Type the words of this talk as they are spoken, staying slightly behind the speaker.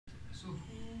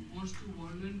wants to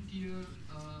volunteer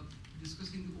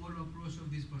discussing the overall approach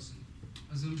of this person?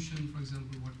 Assumption, for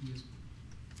example, what he has.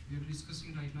 We are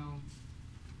discussing right now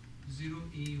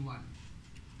 0A1.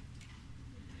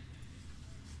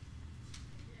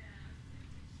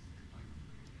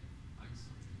 I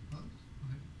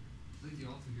think the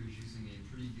author here is using a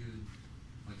pretty good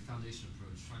foundation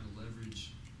approach, trying to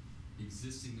leverage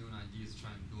existing known ideas to try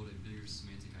and build a bigger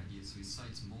semantic idea. So he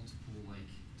cites multiple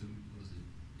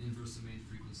inverse domain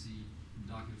frequency,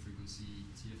 document frequency,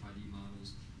 TF-ID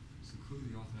models. So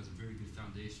clearly the author has a very good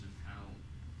foundation of how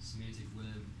semantic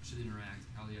web should interact,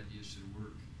 how the ideas should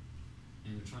work.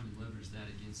 And they're trying to leverage that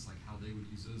against how they would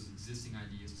use those existing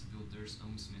ideas to build their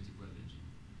own semantic web engine.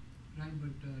 Right,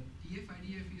 but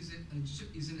TF-IDF is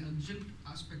an adjunct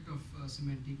aspect of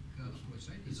semantic approach,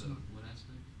 right? It's not what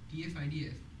aspect?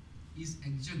 TF-IDF is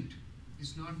adjunct.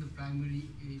 It's not the primary.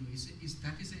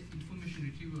 That is an information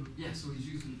retrieval. Yeah, so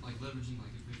he's using leveraging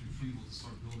information retrieval to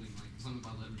start building something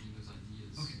about leveraging those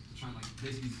ideas. Okay. To try and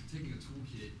basically he's taking a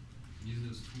toolkit and using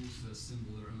those tools to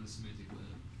assemble their own semantic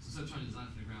web. So instead of trying to design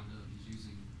from the ground up, he's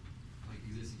using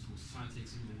existing tools, trying to take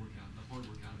some of the hard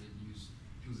work out of it, and use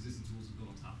existing tools to build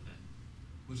on top of that.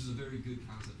 Which is a very good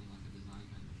concept in a design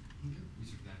kind of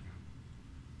research background.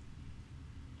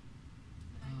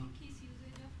 But I think his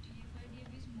usage of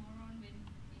TF-IDF is more on when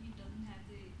he doesn't have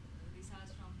the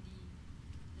results from the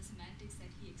semantics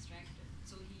that he extracted.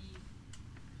 So he,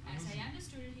 as I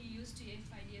understood it, he used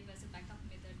TF-IDF as a backup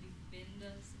method when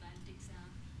the semantics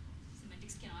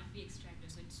cannot be extracted.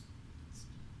 So it's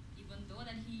even though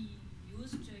that he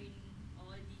used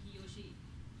he or she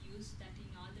used that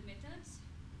in all the methods,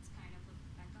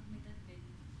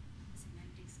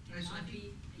 Right, so I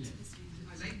think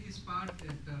I like this part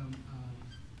that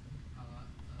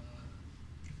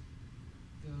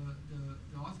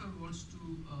the author wants to.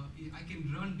 I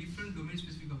can run different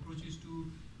domain-specific approaches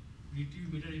to retrieve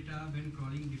metadata when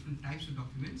crawling different types of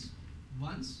documents.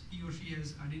 Once he or she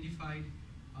has identified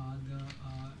the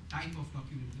type of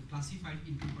document, classified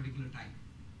into a particular type.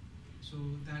 So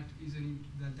that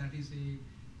is a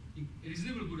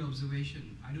reasonable good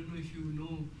observation. I don't know if you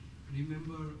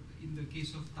remember in the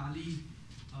case of Tali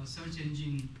search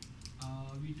engine,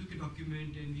 we took a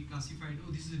document and we classified,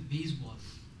 this is a baseball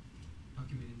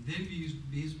document. And then we used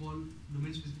baseball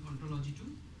domain-specific ontology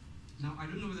too. Now, I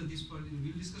don't know whether this person,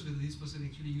 we'll discuss whether this person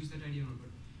actually used that idea or not, but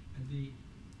at the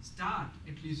start,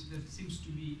 at least, that seems to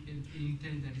be an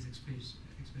intent that is expressed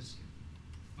here.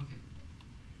 Okay.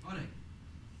 All right.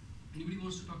 Anybody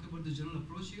wants to talk about the general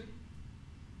approach here?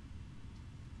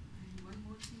 And one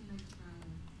more thing,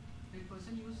 that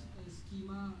person use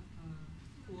schema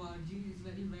org is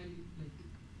very well,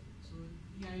 so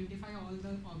he identify all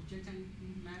the objects and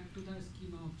map to the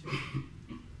schema object.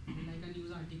 Like a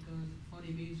news article, for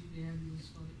image they have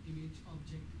used for image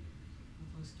object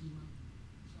for schema.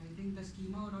 So I think the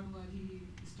schema.org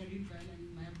studied well and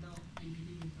mapped the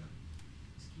entity with the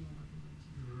schema.org.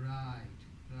 Right.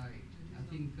 I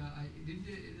think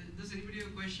does anybody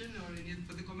have a question or any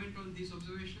further comment on this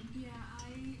observation? Yeah,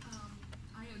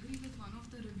 I agree with one of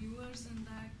the reviewers in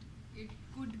that it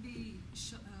could be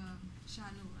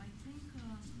shallow. I think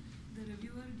the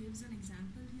reviewer gives an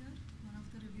example here, one of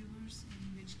the reviewers,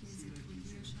 in which case it would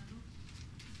be a shallow.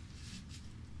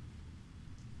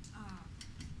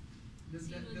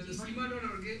 The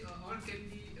schema.org can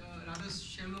be rather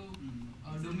shallow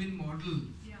domain model.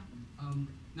 Yeah.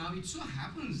 Now it so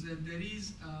happens that there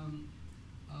is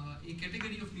a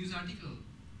category of news article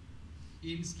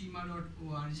in schema.org,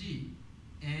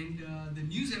 and the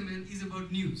news ML is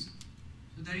about news.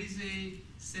 So there is a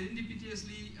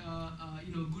serendipitously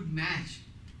good match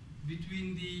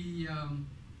between the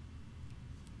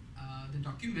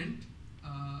document,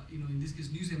 in this case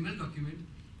news ML document,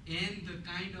 and the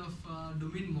kind of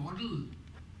domain model,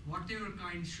 whatever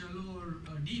kind, shallow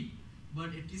or deep,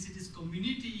 but at least it is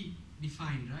community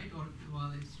defined, right? Or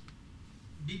well, it's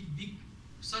big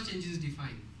search engines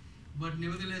defined, but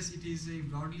nevertheless it is a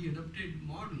broadly adopted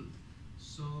model.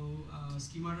 So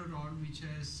schema.org, which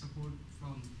has support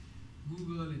from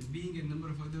Google and Bing and a number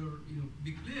of other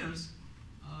big players,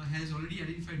 has already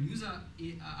identified news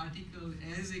article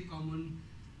as a common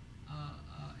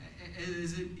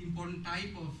as an important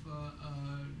type of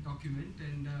document.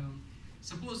 And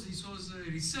suppose this was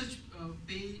a research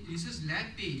lab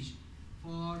page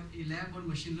for a lab on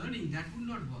machine learning, that would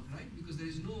not work, right? Because there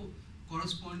is no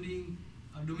corresponding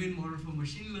domain model for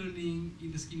machine learning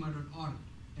in the schema.org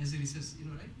as a research,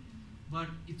 right? But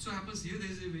it so happens here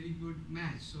there is a very good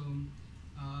match. So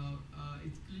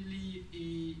it's clearly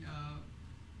a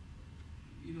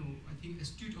I think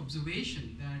astute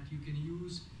observation that you can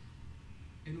use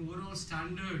an overall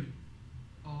standard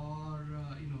or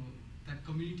that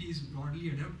community is broadly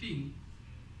adopting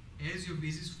as your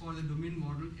basis for the domain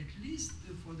model, at least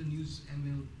for the news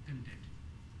ML content.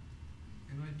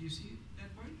 Do you see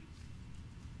that point?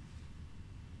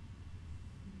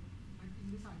 But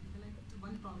in this article, like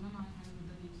one problem I have with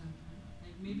the news article,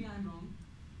 like maybe I'm wrong,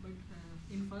 but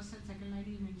in first and second line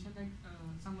he mentioned that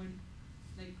someone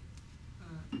like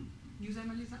news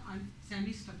ML is a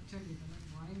semi-structured data. Like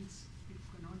why it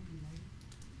cannot be like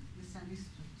this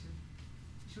semi-structured?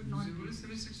 Should not be.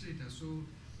 Semi-structured data. So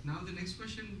now the next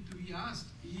question to be asked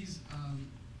is,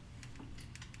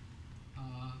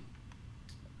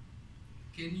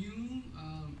 can you,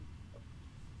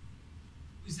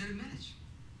 is there a match?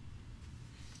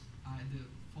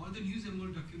 For the news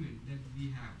ML document that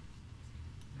we have,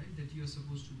 right, that you are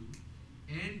supposed to do,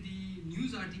 and the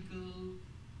news article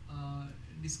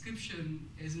description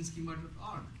as in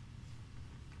schema.org,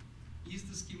 is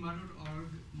the schema.org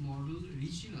model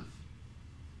rich enough?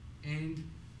 And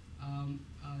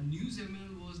news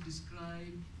ML was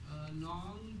described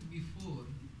long before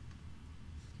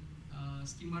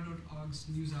schema.org's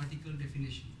news article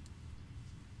definition.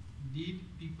 Did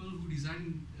people who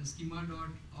designed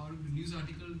schema.org news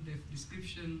article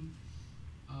description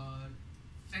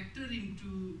factor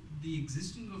into the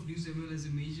existing of news ML as a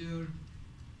major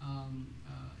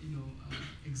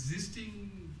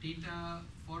existing data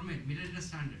format, metadata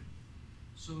standard?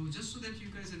 So just so that you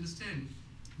guys understand,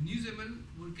 news ML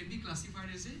can be classified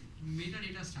as a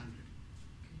metadata standard.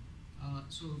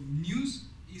 So news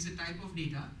is a type of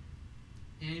data,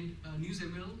 and news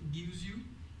ML gives you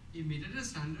a metadata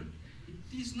standard.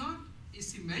 It is not a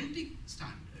semantic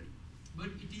standard, but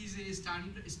it is a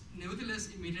standard, nevertheless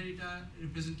a metadata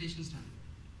representation standard.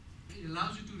 It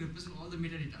allows you to represent all the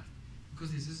metadata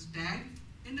because this is tag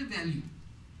and a value.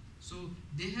 So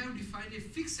they have defined a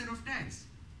fixed set of tags.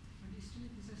 But still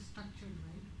it is structured,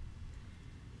 right?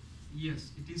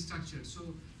 Yes, it is structured.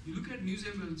 So you look at news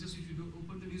ML, just if you do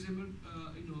open the news ML,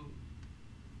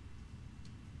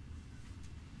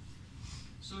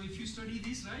 so if you study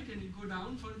this, right, and you go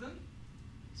down further,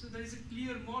 so there is a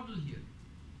clear model here,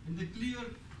 and the clear,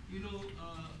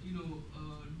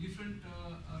 different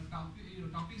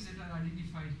topics that are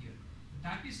identified here. The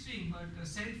type is string, but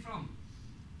sent from.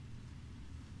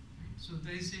 Right? So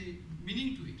there is a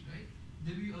meaning to it, right?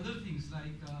 There will be other things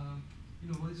like,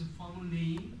 what is a formal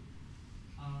name,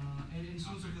 and so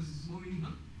on. So there's more meaning,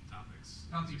 huh?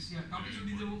 Topics, yeah. Topics will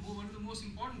be one of the most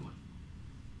important one,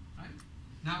 right?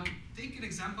 Now, take an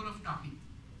example of topic.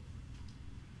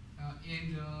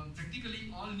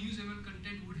 Practically all news ML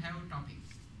content would have a topic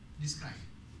described,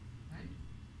 right?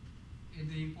 And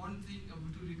the important thing to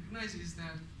recognize is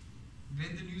that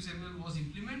when the news ML was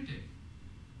implemented,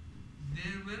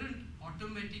 there weren't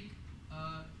automatic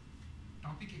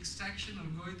topic extraction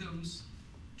algorithms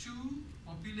to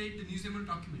populate the news ML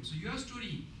document. So your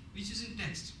story, which is in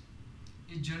text,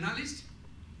 a journalist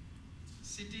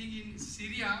sitting in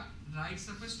Syria writes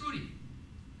up a story.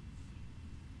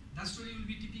 That story will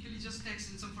be typically just text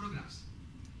and some photographs.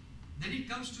 Then it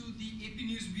comes to the AP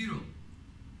News Bureau.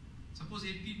 Suppose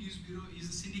AP News Bureau is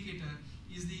a syndicator,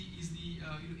 is the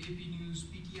AP News,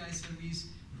 PTI service,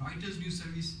 Reuters News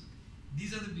Service.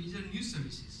 These are the major news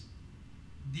services.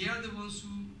 They are the ones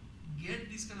who get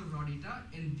this kind of raw data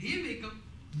and they make up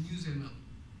news ML.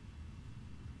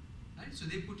 Right? So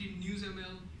they put in news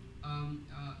ML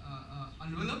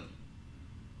envelope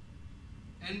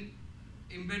and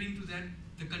embed into that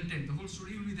the content. The whole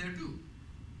story will be there too.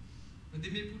 But they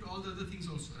may put all the other things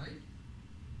also, right?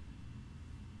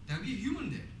 There will be a human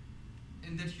there.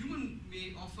 And that human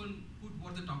may often put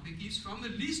what the topic is from a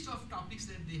list of topics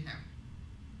that they have.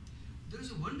 There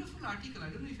is a wonderful article, I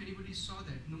don't know if anybody saw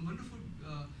that, wonderful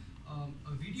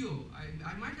a video,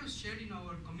 I might have shared in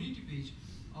our community page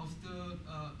of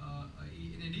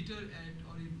an editor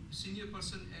or a senior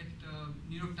person at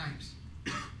New York Times.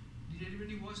 Did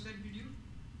anybody watch that video?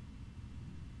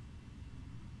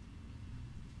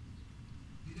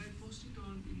 Did I post it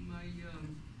in my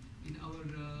in our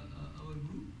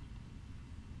group?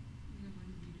 Yeah,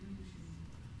 one video you shared.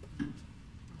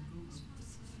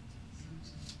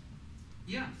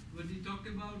 Yeah, but we talked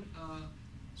about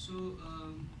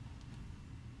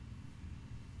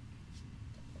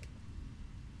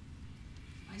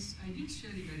I did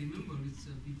share it. I remember with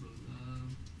people,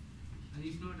 and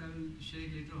if not, I will share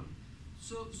it later on.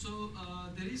 So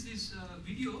there is this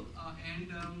video, and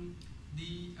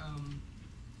the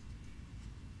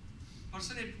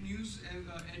person at news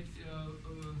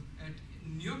at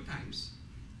New York Times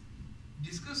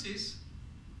discusses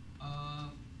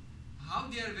how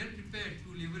they are well prepared to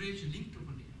leverage linked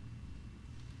open data.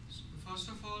 So first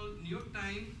of all, New York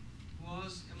Times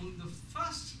was among the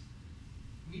first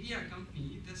media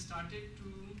company that started to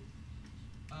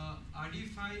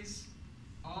RDFize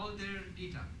all their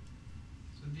data.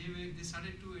 So they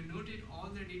started to annotate all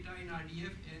their data in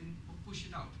RDF and push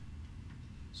it out.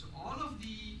 So all of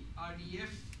the RDF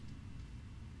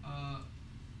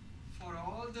for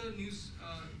all the news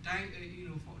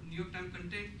for New York Times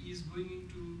content is going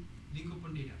into link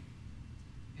open data,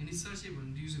 and it's searchable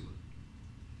and usable.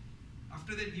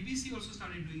 After that, BBC also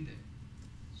started doing that.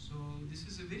 So this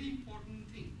is a very important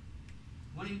thing.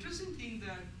 One interesting thing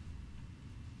that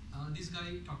this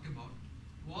guy talked about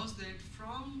was that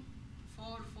for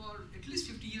at least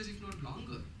 50 years, if not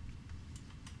longer,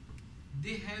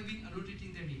 they have been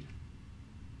annotating their data.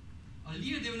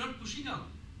 Earlier, they were not pushing out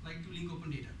like to link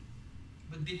open data,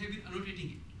 but they have been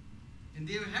annotating it, and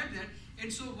they have had that.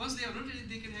 And so once they annotate it,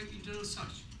 they can have internal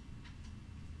search.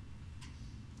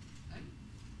 Right?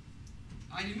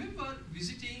 I remember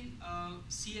visiting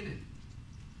CNN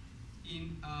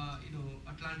in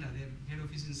Atlanta, their head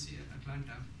office in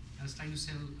Atlanta. I was trying to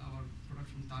sell our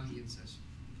product from Tali and such.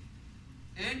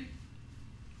 And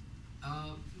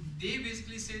they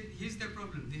basically said, here's the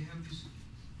problem. They have this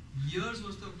years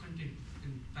worth of content,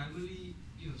 and primarily,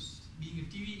 being a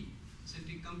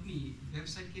TV-centric company,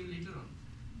 website came later on.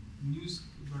 News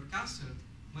broadcaster,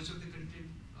 much of the content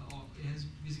has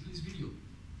basically is video,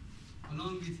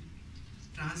 along with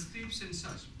transcripts and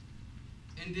such.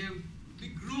 And they have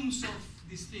big rooms of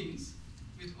these things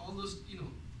with all those,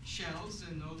 shells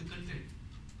and all the content.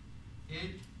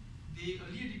 And they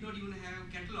earlier did not even have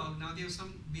catalog. Now they have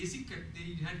some basic.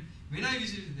 They had when I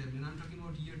visited them, and I'm talking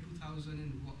about year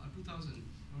 2000 or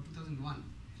 2001.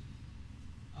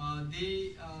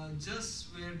 They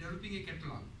just were developing a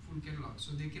catalog, full catalog,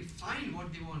 so they can find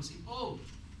what they want. Say,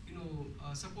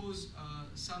 suppose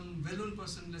some well-known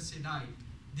person, let's say, died.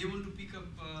 They want to pick up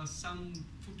some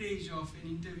footage of an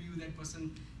interview that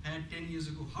person had 10 years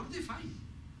ago. How do they find?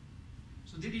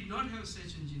 So they did not have a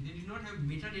search engine. They did not have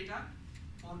metadata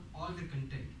for all the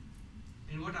content.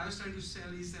 And what I was trying to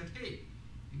sell is that, hey,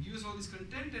 you give us all this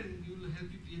content and we will help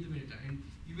you create the metadata. And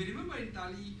you may remember in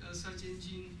Tali search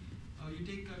engine, you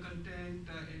take content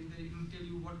and then it will tell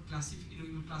you what you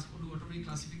will do automatic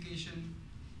classification,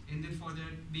 and then for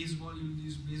that baseball you will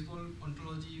use baseball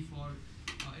ontology, for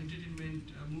entertainment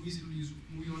movies you will use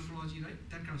movie ontology, right?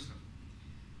 That kind of stuff.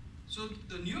 So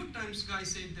the New York Times guy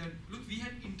said that, look, we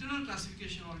had internal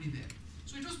classification already there.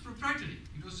 So it was proprietary.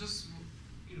 It was just,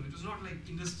 it was not like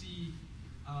industry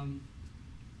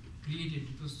created.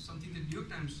 It was something that New York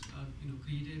Times,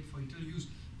 created for internal use.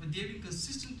 But they've been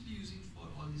consistently using for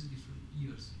all these different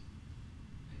years.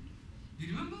 Right? Do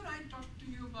you remember I talked to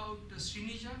you about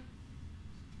Srinija?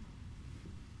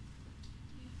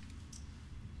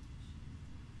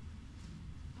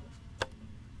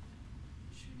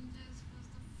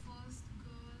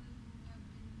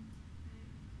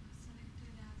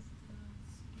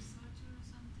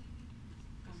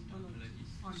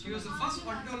 She was the first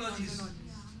ontologist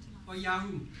for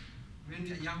Yahoo, when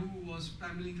Yahoo was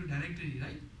primarily into directory,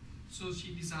 right? So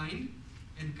she designed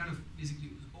and kind of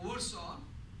basically oversaw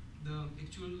the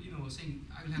actual, saying,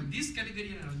 I will have this category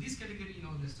and I will have this category and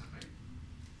all that stuff, right?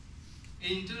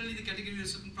 And internally the category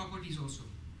has certain properties also.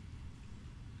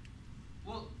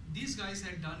 Well, these guys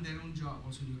had done their own job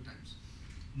also, New York Times.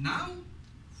 Now,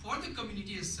 for the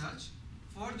community as such,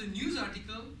 for the news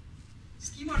article,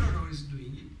 schema.org is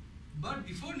doing it. But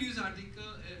before news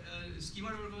article,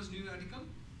 schema.org was news article,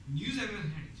 NewsML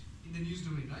had it in the news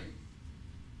domain, right?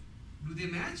 Do they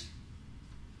match?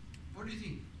 What do you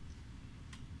think?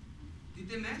 Did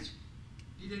they match?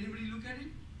 Did anybody look at it?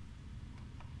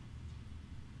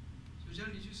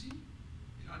 Sujan, did you see?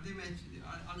 Are they matching?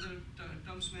 Are the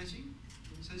terms matching?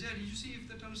 Sanjay, did you see if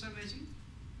the terms are matching?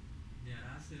 There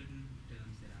are certain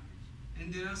terms that are matching.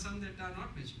 And there are some that are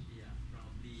not matching. Yeah,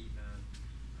 probably.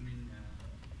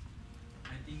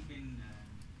 I think when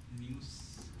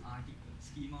news article,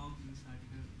 schema of news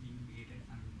article being created,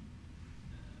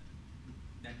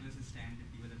 that was a standard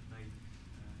developed by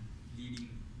leading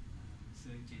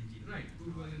search engine. Right,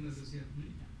 Google and others, yeah.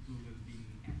 Google, Bing,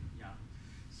 and Yahoo.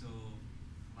 So,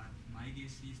 what my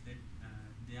guess is that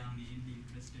they are mainly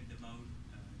interested about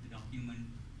the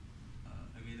document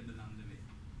available on the web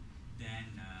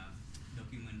than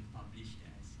document published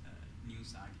as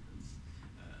news articles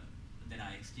that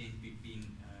are exchanged between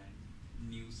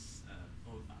news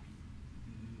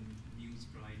news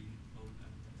providing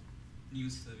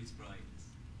news service providers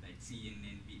like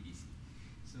CNN, BBC.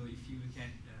 So if you look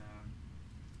at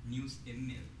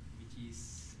NewsML, which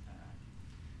is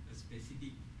a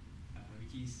specific,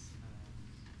 which is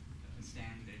a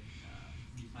standard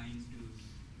defined to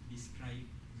describe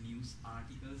news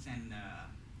articles, and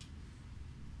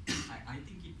I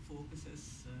think it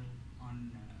focuses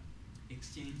on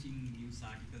exchanging news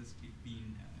articles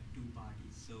between two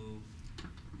parties. So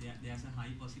there's a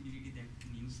high possibility that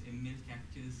news ML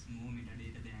captures more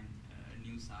metadata than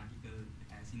news article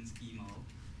as in schema,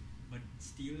 but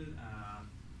still,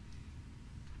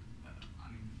 I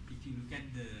mean, if you look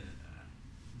at the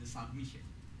submission,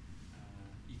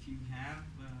 if you have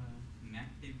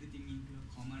mapped everything into a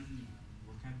common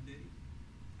vocabulary,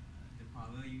 the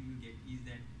power you will get is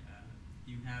that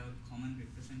you have a common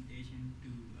representation to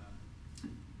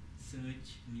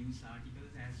search news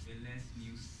articles as well as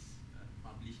news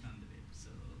published on the web. So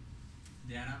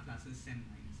there are pluses and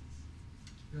minuses.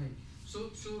 Right. So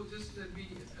just let me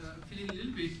fill in a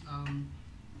little bit.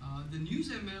 The news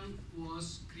ML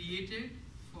was created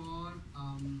for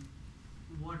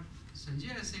what Sanjay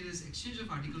has said is exchange of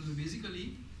articles. So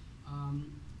basically,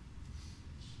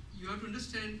 you have to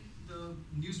understand the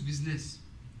news business.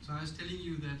 So I was telling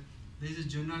you that there is a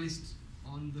journalist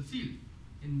on the field,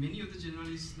 and many of the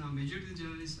journalists now, majority of the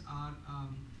journalists are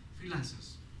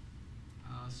freelancers.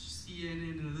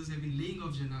 CNN and others have been laying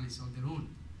off journalists on their own,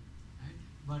 right?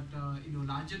 But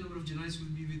larger number of journalists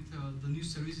will be with the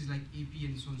news services like AP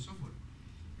and so on and so forth,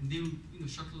 and they will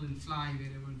shuttle and fly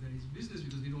wherever there is business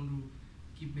because they don't want to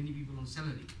keep many people on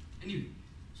salary. Anyway,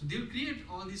 so they will create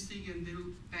all these things and they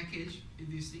will package in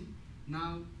this thing.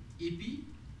 Now AP,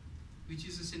 which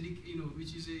is a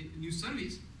which is a news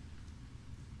service,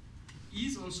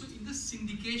 is also in the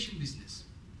syndication business,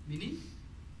 meaning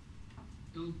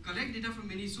it will collect data from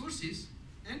many sources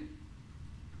and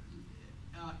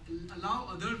allow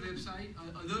other website,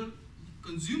 other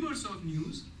consumers of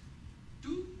news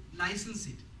to license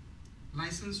it.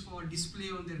 License for display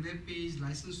on their web page,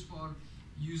 license for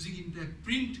using in the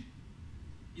print,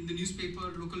 in the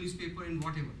newspaper, local newspaper and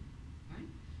whatever. Right?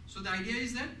 So the idea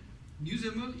is that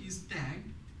NewsML is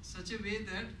tagged such a way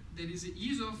that there is a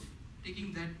ease of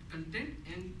taking that content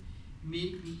and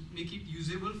make it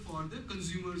usable for the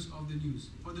consumers of the news,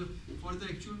 for the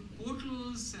actual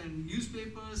portals and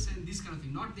newspapers and this kind of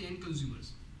thing, not the end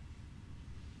consumers.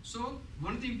 So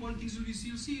one of the important things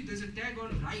you'll see there's a tag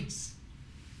on rights,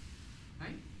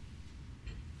 right?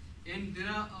 And there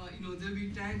are there'll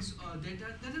be tags that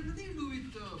have nothing to do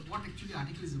with what actually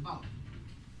article is about.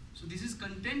 So this is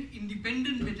content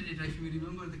independent metadata, if you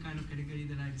remember the kind of category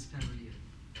that I described earlier,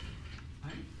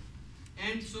 right?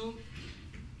 And so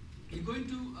you're going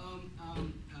to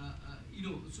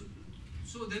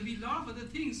so there'll be a lot of other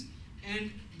things,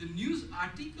 and the news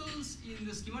articles in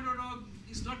the schema.org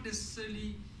is not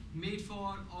necessarily made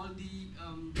for all the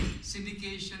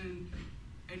syndication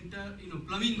and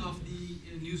plumbing of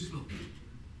the news flow,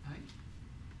 right?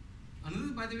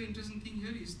 Another, by the way, interesting thing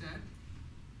here is that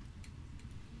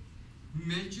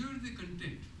measure the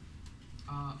content,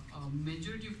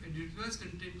 majority of editorialized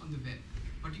content on the web,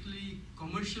 particularly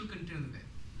commercial content on the web.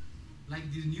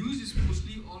 Like the news is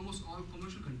mostly almost all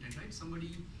commercial content, right?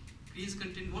 Somebody creates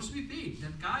content, wants to be paid.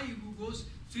 That guy who goes,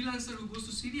 freelancer who goes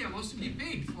to Syria wants to be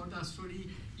paid for the story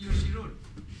he or she wrote.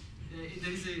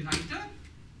 There is a writer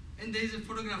and there is a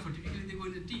photographer. Typically they go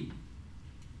in a team.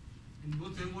 And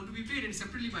both of them want to be paid, and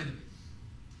separately, by the way.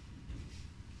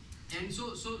 And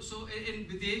so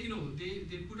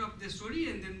they put up their story,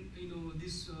 and then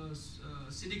these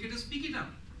syndicators pick it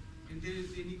up, and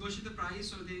they negotiate the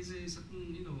price, or there is a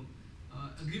certain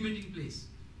agreement in place.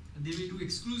 And they may do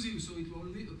exclusive, so it will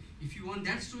only, if you want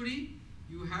that story,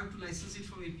 you have to license it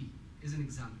from AP, as an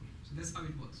example. So that's how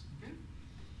it works. Okay.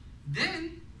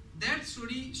 Then that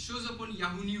story shows up on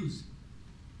Yahoo News.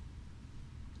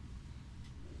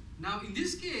 Now in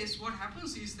this case, what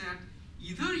happens is that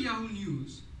either Yahoo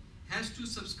News has to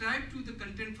subscribe to the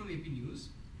content from AP News,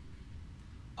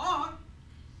 or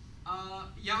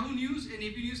Yahoo News and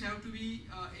AP News have to be,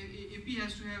 AP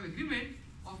has to have agreement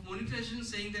of monetization,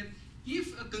 saying that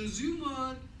if a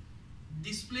consumer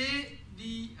display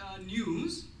the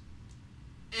news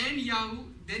and Yahoo,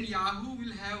 then Yahoo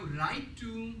will have right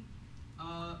to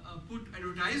put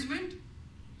advertisement,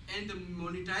 and the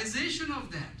monetization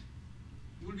of that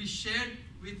will be shared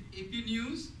with AP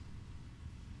News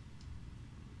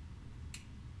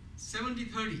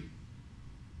 70-30,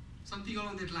 something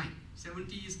along that line.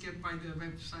 70 is kept by the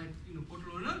website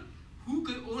portal owner, who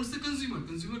owns the consumer.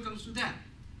 Consumer comes to that.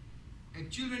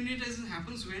 Actual monetization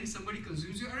happens when somebody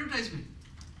consumes your advertisement.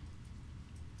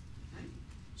 Right?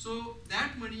 So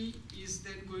that money is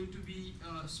then going to be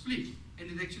split,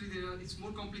 and it's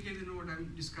more complicated than what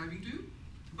I'm describing to you.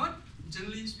 But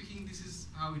generally speaking, this is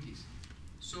how it is.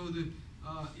 So the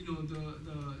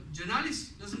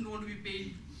journalist doesn't want to be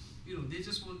paid. They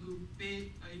just want to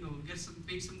pay,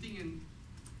 paid something and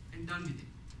and done with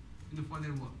it, for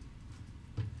their work.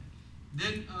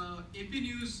 Then AP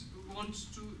News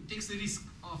takes the risk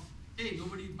of, hey,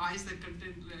 nobody buys that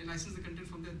content, license the content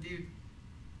from that, they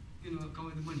come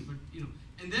with the money, but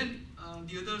and then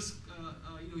the others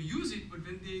use it, but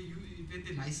when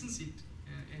they license it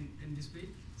and display,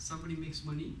 somebody makes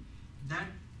money. That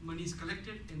money is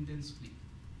collected and then split.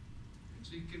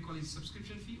 So you can call it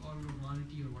subscription fee or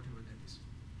royalty or whatever that is.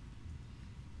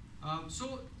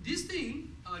 So this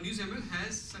thing, NewsML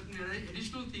has certain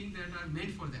additional things that are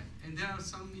meant for that, and there are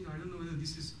some, I don't know whether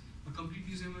this is a complete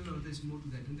NewsML or there's more to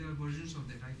that, and there are versions of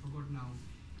that. I forgot now.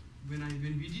 When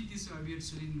we did this, we had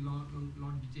studied in lot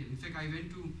detail. In fact, I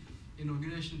went to an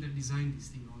organization that designed this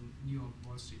thing on New York,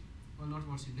 Wall Street. Well, not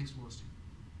Wall Street, next Wall Street.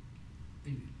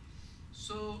 Anyway,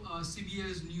 so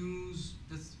CBS News,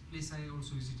 that's the place I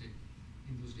also visited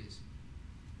in those days.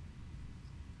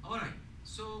 All right.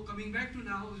 So coming back to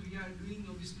now, we are doing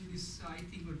obviously this, I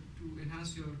think, to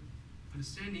enhance your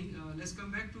understanding. Let's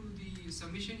come back to the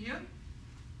submission here.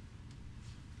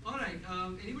 All right.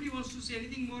 Anybody wants to say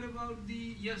anything more about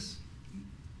the, yes?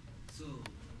 So,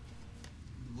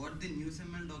 what the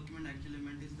NewsML document actually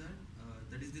meant is that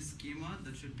that is the schema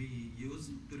that should be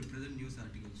used to represent news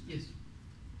articles. Yes.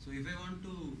 So, if I want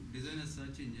to design a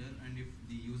search engine and if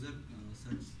the user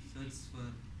search for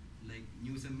like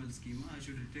NewsML schema, I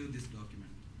should retrieve this document.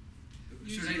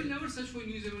 User will never search for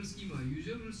NewsML schema.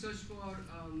 User will search for,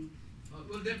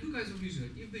 well, there are two kinds of user.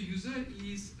 If the user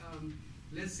is,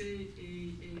 let's say,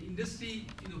 an industry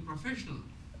professional,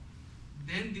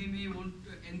 then they may want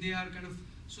to, and they are kind of,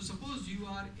 so suppose you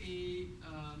are a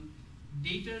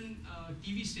Dayton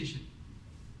TV station,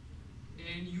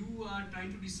 and you are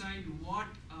trying to decide what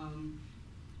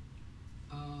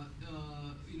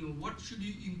what should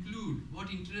you include,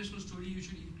 what international story you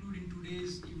should include in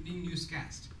today's evening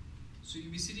newscast. So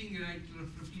you'll be sitting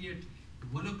roughly at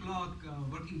 1 o'clock,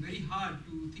 working very hard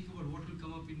to think about what will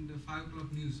come up in the 5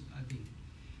 o'clock news, I think.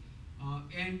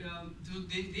 So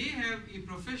they have a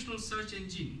professional search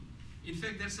engine. In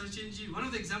fact, that search engine, one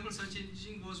of the example search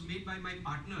engine was made by my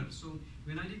partner. So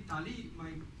when I did Tali,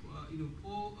 my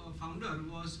co-founder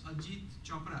was Ajay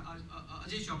Chopra.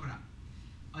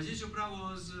 Ajay Chopra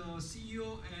was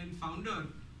CEO and founder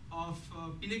of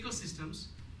Pinnacle Systems.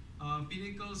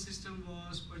 Pinnacle System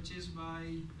was purchased by,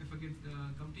 I forget the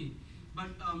company, but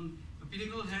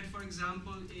Pinnacle had, for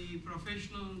example, a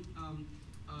professional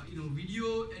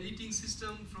video editing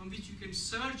system from which you can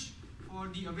search for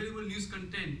the available news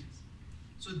content.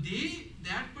 So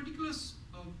that particular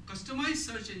customized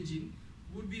search engine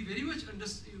would be very much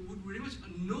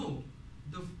know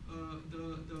the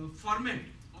format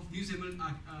of NewsML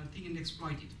thing and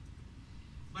exploit it.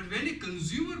 But when a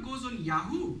consumer goes on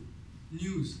Yahoo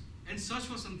News and search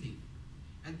for something,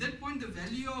 at that point the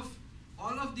value of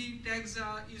all of the tags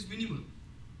is minimal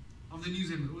of the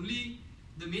NewsML. Only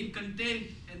the main content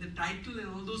and the title and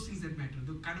all those things that matter.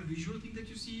 The kind of visual thing that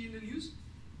you see in the news,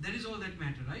 that is all that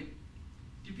matter, right?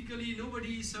 Typically,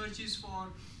 nobody searches for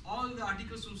all the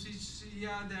articles from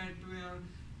Syria that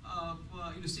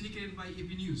were syndicated by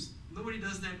AP News. Nobody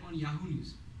does that on Yahoo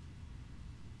News.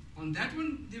 On that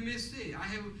one, they may say, I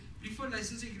have preferred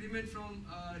licensing agreement from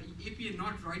AP and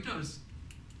not Reuters.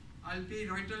 I'll pay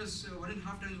Reuters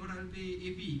 1.5 times what I'll pay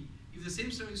AP. If the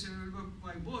same service is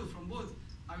available from both,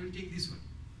 I will take this one.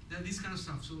 This kind of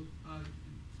stuff. So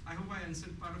I hope I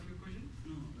answered part of your question.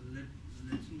 No, let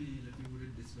me put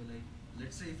it this way. Like,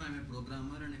 let's say if I'm a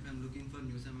programmer and if I'm looking for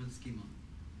NewsML schema,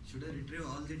 should I retrieve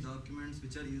all the documents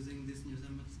which are using this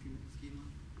NewsML schema?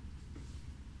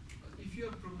 If you're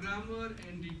a programmer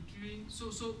and retrieving,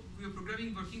 so we are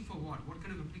programming working for what? What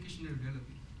kind of application are you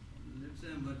developing? Let's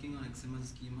say I'm working on XML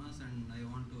schemas and I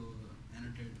want to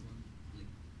annotate one,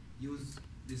 like use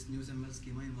this NewsML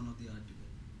schema in one of the articles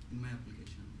in my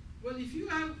application. Well, if you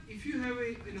have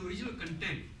an original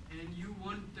content and you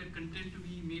want that content to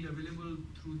be made available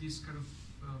through this kind of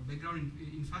background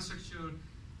infrastructure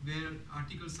where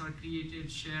articles are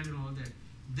created, shared, and all that,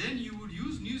 then you would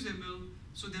use NewsML.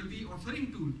 So there will be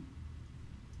authoring tool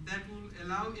that will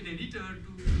allow an editor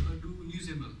to do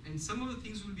NewsML, and some of the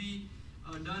things will be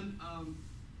done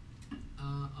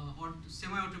or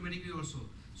semi-automatically also.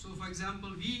 So, for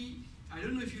example, I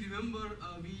don't know if you remember,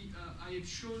 I had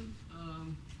shown.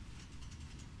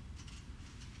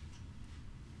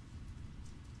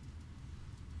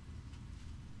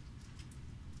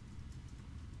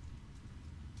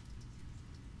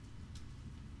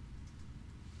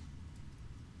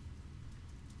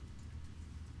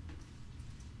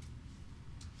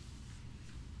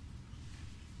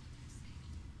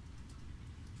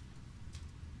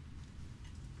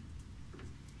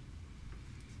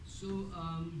 So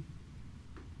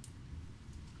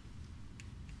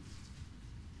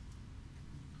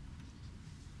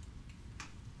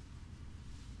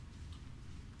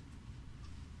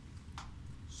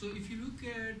So if you look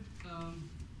at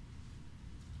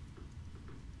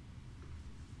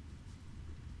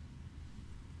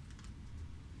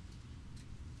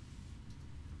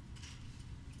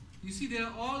you see there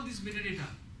are all these metadata.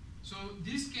 So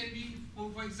this can be,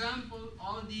 for example,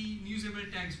 all the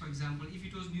NewsML tags, for example, if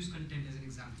it was news content as an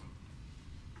example.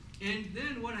 And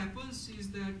then what happens is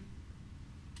that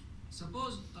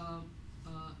suppose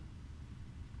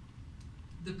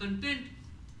the content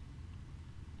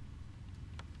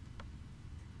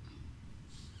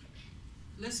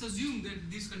let's assume that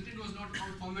this content was not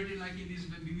formatted like in this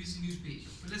BBC News page,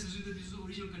 but let's assume that this is the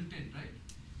original content, right?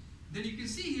 Then you can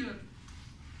see here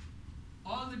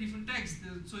all the different tags.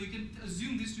 So you can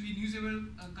assume this to be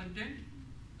NewsML content,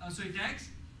 tags.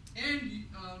 And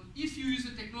if you use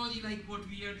a technology like what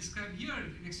we are described here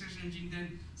in extraction engine,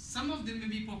 then some of them may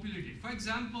be populated. For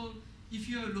example, if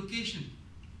you have a location,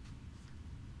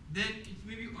 then it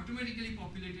may be automatically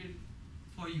populated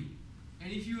for you.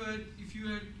 And if you had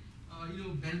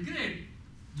Belgrade,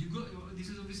 this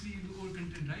is obviously the old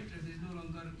content, right? There is no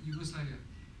longer Yugoslavia.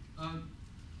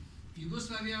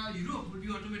 Yugoslavia, Europe would be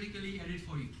automatically added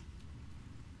for you.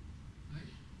 Right?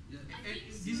 Yeah.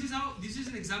 This is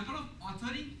an example of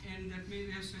authoring, and that may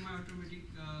have semi-automatic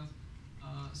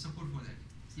support for that.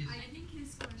 Yes. I think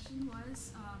his question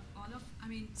was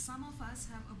some of us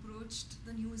have approached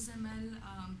the NewsML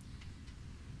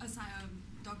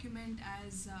document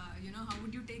as how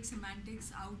would you take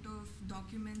semantics out of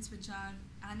documents which are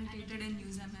annotated in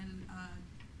NewsML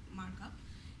markup,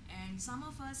 and some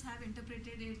of us have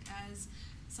interpreted it as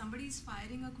somebody's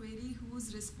firing a query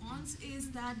whose response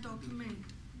is that document.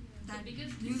 So That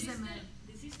because NewsML.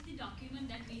 this is the document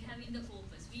that we have in the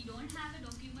corpus. We don't have a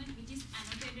document which is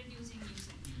annotated using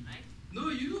NewsML, right? No,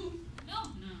 you do.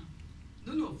 No.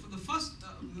 No. For the first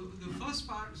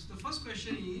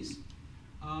question is,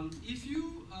 if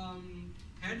you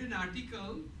had an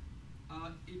article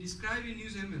described in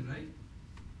NewsML, right?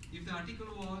 If the article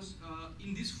was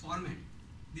in this format,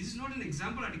 this is not an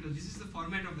example article. This is the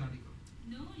format of the article.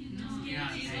 No, you No. just gave Yeah,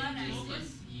 the exactly. URL.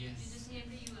 Yes. You just gave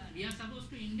the URL. We are supposed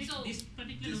to index So, this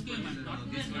particular this document, particular not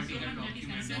document. the document that is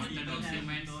document, contained in not the the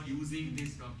document. document using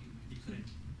this document. Different.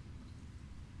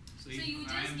 So if you I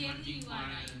just am gave the working for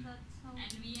URL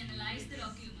and we analyze the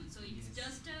document. So it's Yes.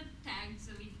 just a tag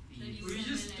so with the Yes. We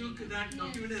URL just took element. that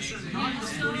document as Exactly. not the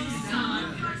Yes. story. Some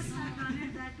of us have done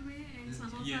it that way, and some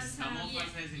of Yes, us some have. of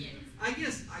us has Yes. I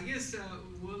guess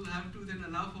we'll have to then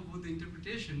allow for both the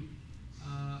interpretation.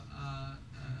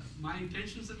 My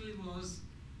intention certainly was,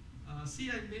 see,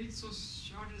 I made it so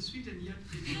short and sweet, and yet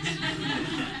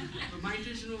but my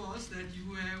intention was that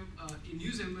you have a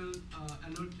NewsML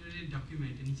annotated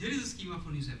document, and here is a schema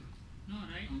for NewsML. No,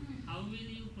 right? How will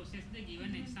you process the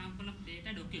given example of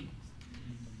data documents?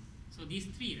 So these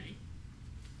three, right?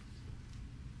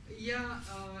 Yeah.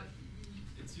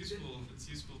 It's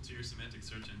useful to your semantic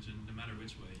search engine no matter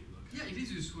which way you look at Yeah, it. it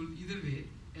is useful either way,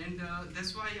 and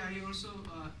that's why I also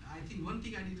I think one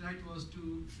thing I did right was to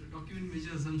document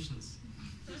major assumptions.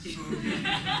 So, so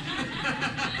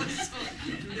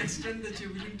to the extent that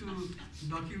you're willing to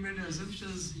document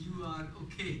assumptions, you are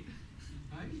okay,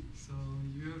 right? So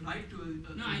you have right to.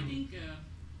 No, I think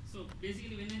so.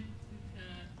 Basically, when I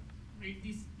read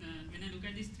this, when I look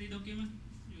at these three documents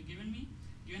you given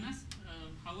us,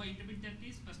 how I interpret that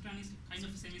is: first one is kind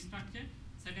of semi-structured,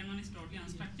 second one is totally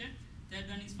unstructured, third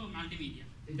one is for multimedia.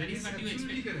 That is what you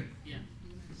absolutely expect. correct. Yeah.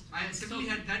 I simply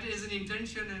had that as an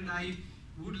intention, and I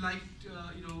would like to,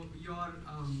 your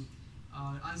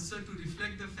answer to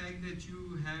reflect the fact that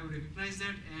you have recognized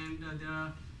that, and there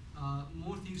are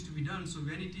more things to be done. So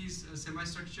when it is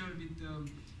semi-structured with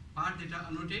part that are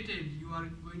annotated, you are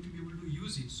going to be able to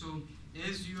use it. So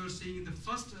as you are saying in the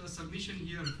first submission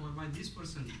here by this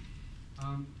person,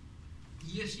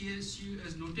 he or she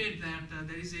has noted that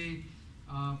there is a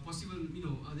possible,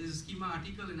 there is a schema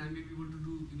article, and I may be able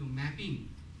to do, mapping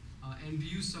and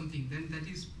reuse something. Then that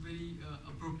is very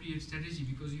appropriate strategy,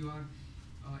 because you are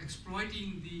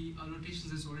exploiting the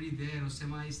annotations that's already there, or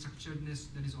semi-structuredness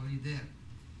that is already there.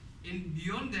 And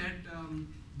beyond that,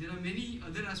 there are many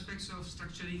other aspects of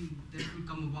structuring that will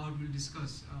come about. We'll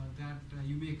discuss that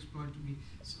you may exploit to be.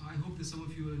 So I hope that some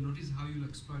of you will notice how you'll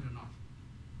exploit or not.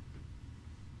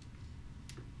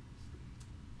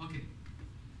 Okay.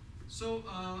 So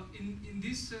in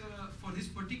this for this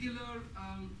particular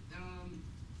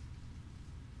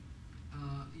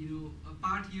a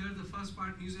part here, the first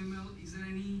part NewsML, is there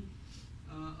any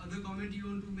other comment you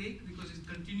want to make, because it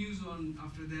continues on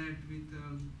after that with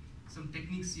some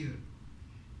techniques here?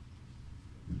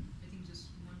 I think just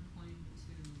one point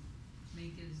to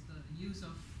make is the use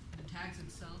of the tags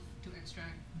itself to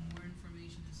extract more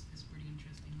information is pretty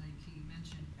interesting. Like he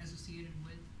mentioned, associated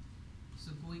with.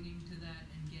 So going into that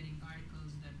and getting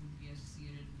articles that would be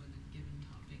associated with a given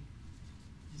topic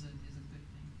is a good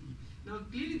thing. Now,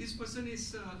 clearly, this person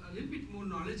is a little bit more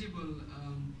knowledgeable.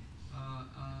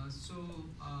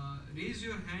 Raise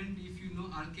your hand if you know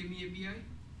Alchemy API.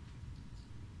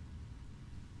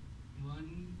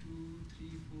 1, 2,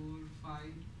 3, 4, 5.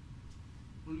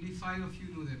 Only 5 of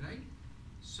you know that, right?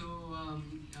 So,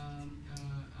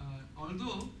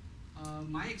 although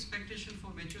my expectation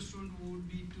for mature student would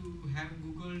be to have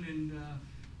Googled and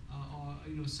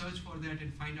or search for that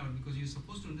and find out, because you're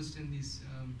supposed to understand this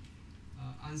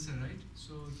answer, right?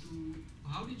 So,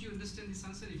 how did you understand this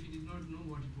answer if you did not know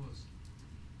what it was?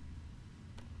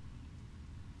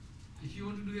 If you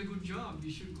want to do a good job,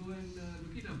 you should go and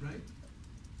look it up, right?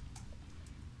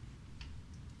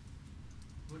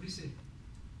 What do you say?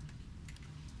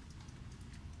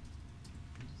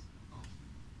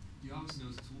 You obviously know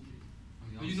it's a toolkit.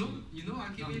 I mean, Oh, you know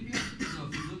Alchemy API? No,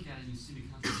 if you look at it and you see the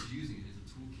concepts using it,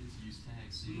 it's a toolkit to use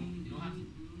tags. So you don't have to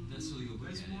necessarily go look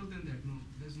at There's it. more than that. No,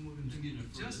 there's more than You that. can get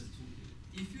it from Just the toolkit.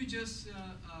 if you just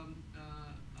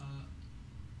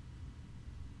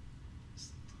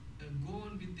go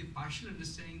on with the partial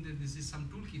understanding that this is some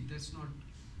toolkit, that's not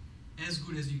as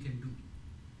good as you can do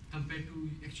compared to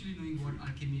actually knowing what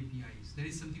Alchemy API is. There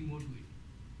is something more to it.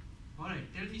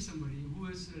 Alright, tell me somebody who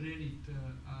has read it,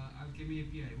 Alchemy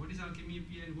API. What is Alchemy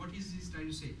API and what is this trying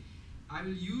to say? I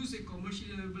will use a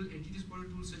commercially available entity spotter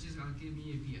tool such as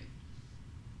Alchemy API.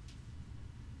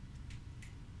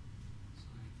 So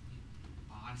it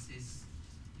parses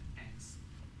the text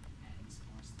and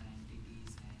spots the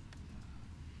entities, and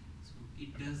so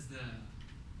it does the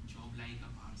job like a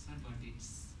parser, but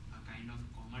it's a kind of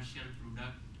commercial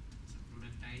product. It's a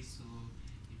productized, so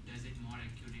it does it more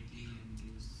accurately and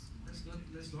gives more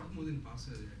That's lot more than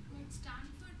parser. But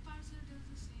Stanford parser does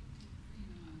the same thing,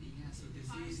 right? yeah, so this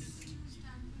Parses is to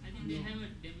Stanford. I think they have a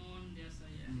demo on their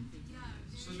site. Yeah.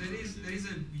 So there is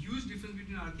a huge difference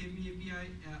between Alchemy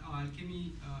API,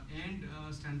 Alchemy and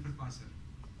Stanford parser.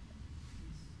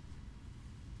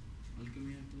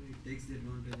 Alchemy API takes the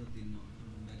advantage of the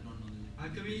background knowledge.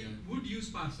 Alchemy would use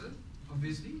parser,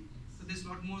 obviously, but there's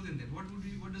lot more than that.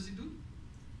 What does it do?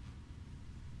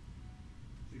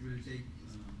 It will take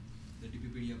the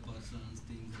Wikipedia persons,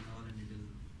 things and all, and it will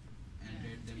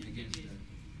annotate them against that.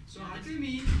 So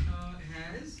Alchemy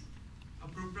has a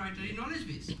proprietary knowledge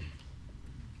base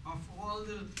of all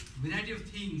the variety of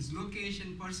things,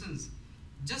 location, persons.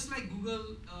 Just like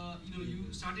Google,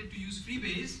 you started to use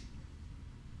Freebase,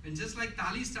 and just like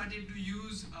Tali started to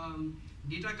use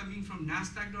data coming from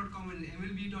Nasdaq.com and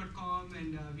MLB.com,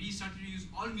 and we started to use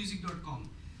AllMusic.com,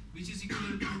 which is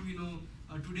equivalent to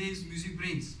today's Music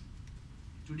Brains.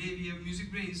 Today we have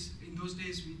Music Brains. In those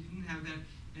days we didn't have that,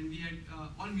 and we had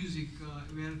AllMusic,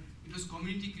 where it was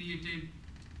community created,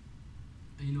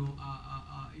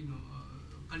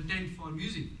 content for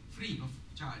music, free of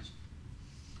charge,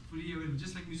 fully available.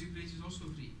 Just like Music Brains is also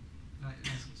free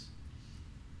license.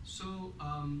 So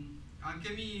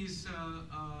Alchemy is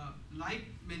like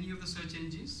many of the search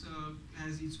engines,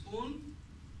 has its own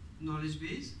knowledge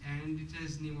base, and it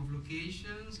has name of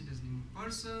locations, it has name of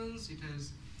persons, it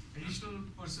has additional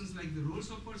persons like the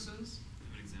roles of persons.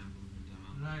 An example of the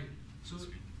demo. Right. So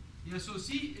yeah. So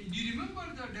see, do you remember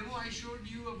the demo I showed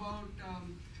you about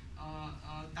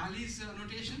Tali's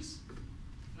notations?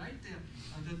 Right.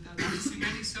 The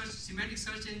semantic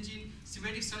search engine,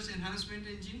 semantic search enhancement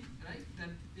engine. Right. That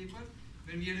paper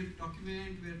when we had a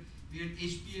document where we had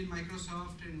HP and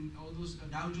Microsoft and all those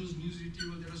Dow Jones News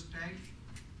Retrieval that was tagged.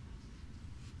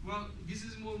 Well, this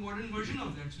is a more modern version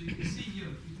of that. So you can see here,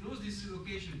 it knows this is a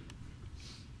location.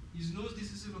 It knows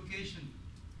this is a location.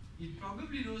 It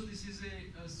probably knows this is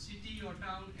a city or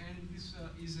town, and this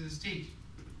is a state.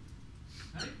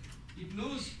 Right? It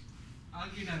knows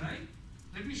Al-Qaeda, right?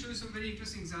 Let me show you some very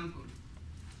interesting example.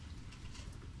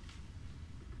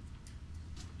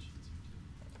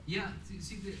 Yeah,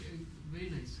 see the, very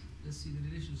nice. Let's see the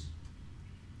relations.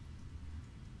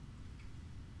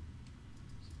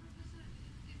 Professor,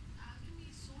 if Alchemy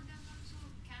is so developed, so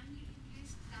can we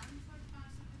replace Stanford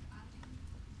parser with Alchemy?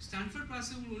 Stanford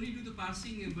parser will only do the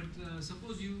parsing, but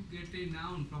suppose you get a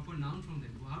noun, proper noun from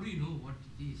them. How do you know what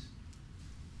it is?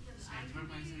 Yeah, the Stanford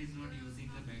Alchemy parser is not the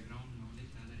using the background knowledge,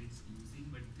 rather it's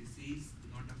using, but this is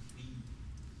not a free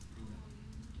Oh, product.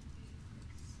 you need to pay.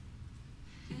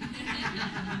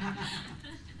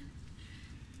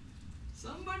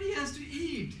 Somebody has to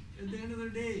eat at the end of the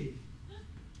day.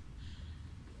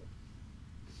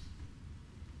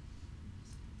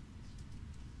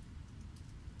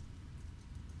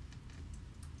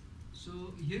 So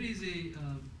here is a oops,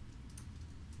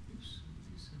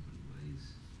 what is happening? Why is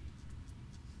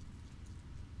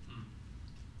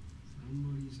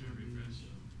somebody is Should I not doing refresh? this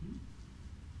job? Hmm?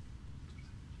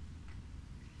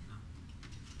 No.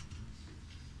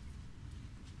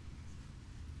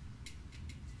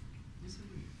 Yes, sir.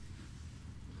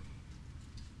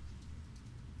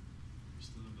 You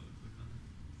still have to click on it?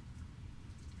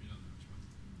 You don't know which one.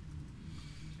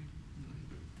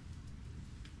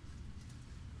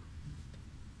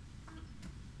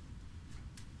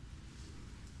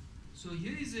 So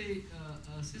here is a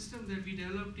system that we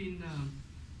developed in a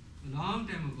long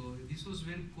time ago. This was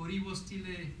when Corey was still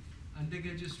a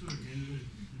undergraduate student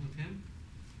of him.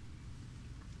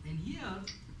 And here,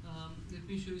 let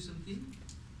me show you something.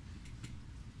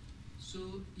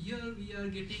 So here we are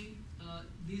getting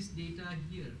this data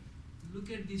here.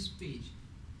 Look at this page.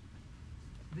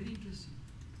 Very interesting.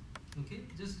 Okay,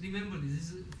 just remember this.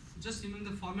 This is just remember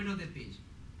the format of that page.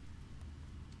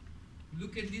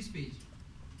 Look at this page.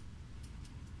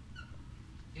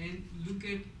 And look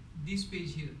at this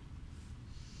page here.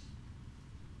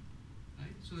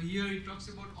 Right? So here it talks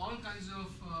about all kinds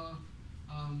of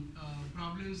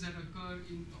problems that occur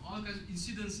in all kinds of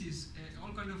incidences,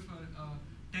 all kind of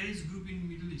terrorist group in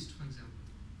Middle East, for example.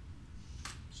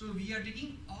 So we are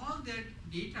taking all that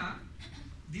data.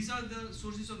 These are the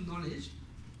sources of knowledge,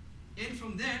 and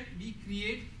from that we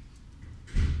create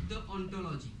the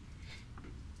ontology.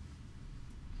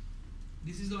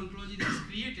 This is the ontology that is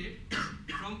created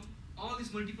from all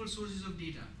these multiple sources of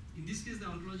data. In this case, the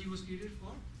ontology was created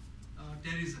for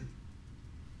terrorism.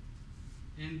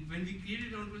 And when we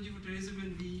created ontology for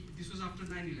terrorism, this was after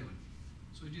 9/11.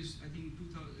 So it is, I think,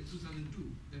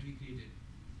 2002 that we created.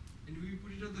 And we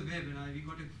put it on the web, and we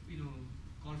got a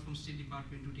call from State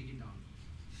Department to take it down.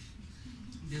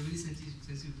 They are very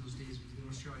sensitive those days. They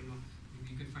were sure, if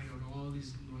we could find out all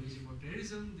this knowledge about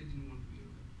terrorism, they didn't want to be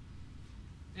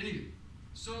aware. Anyway.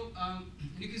 So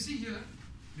you can see here,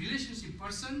 relationship,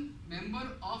 person,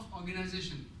 member of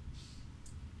organization,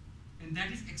 and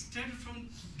that is extracted from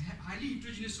highly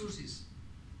heterogeneous sources.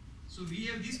 So we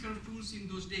have these kind of tools in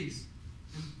those days.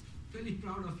 I'm fairly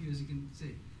proud of you, as you can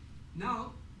say.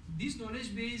 Now this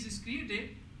knowledge base is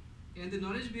created, and the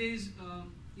knowledge base,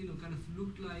 kind of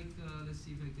looked like. Let's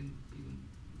see if I can even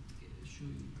show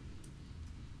you.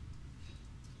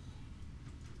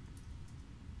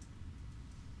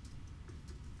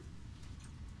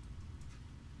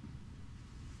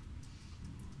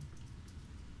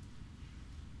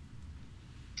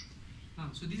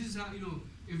 So this is how,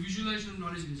 a visualization of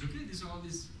knowledge base. Okay, these are all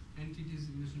these entities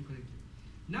collected.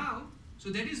 Now, so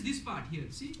that is this part here.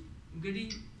 See, I'm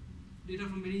getting data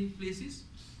from many places.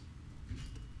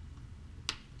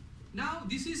 Now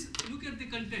this is, look at the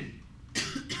content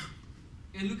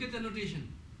and look at the notation,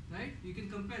 right? You can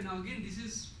compare. Now again, this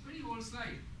is pretty old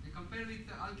slide. I compare with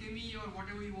alchemy or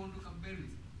whatever you want to compare with.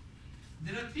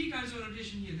 There are three kinds of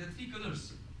notation here. There are three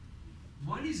colors.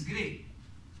 One is gray.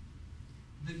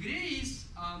 The gray is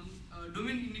a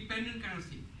domain independent kind of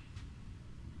thing.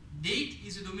 Date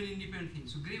is a domain independent thing.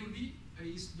 So gray would be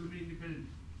is domain independent.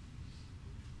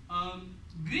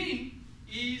 Green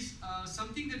is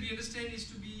something that we understand is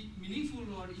to be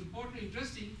meaningful or important,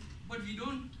 interesting, but we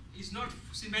don't. It's not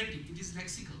semantic. It is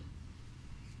lexical.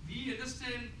 We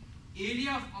understand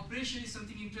area of operation is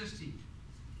something interesting,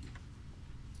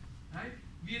 right?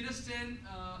 We understand.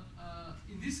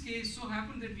 In this case, so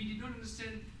happened that we did not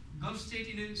understand Gulf state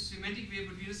in a semantic way,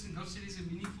 but we understand Gulf state is a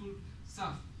meaningful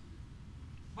stuff.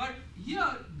 But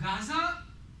here, Gaza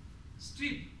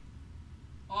Strip,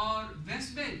 or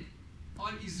West Bank,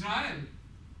 or Israel,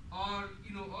 or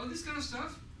all this kind of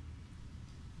stuff,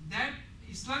 that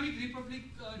Islamic Republic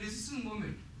resistance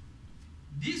movement,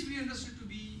 these we understood to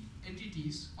be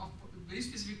entities of very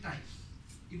specific type.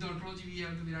 In the ontology, we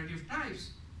have the variety of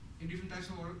types, and different types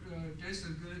of terrorist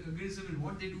organism and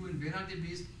what they do and where are they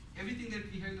based. Everything that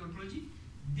we have in the ontology,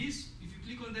 this, if you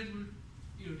click on that, will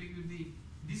take you the.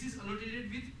 This is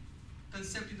annotated with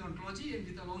concept in the ontology, and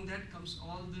with along that comes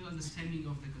all the understanding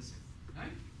of the concept,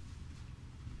 right?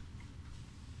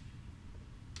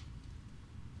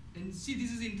 And see,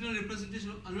 this is the internal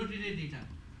representation of annotated data.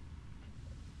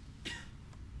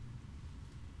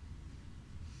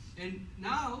 And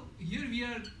now here we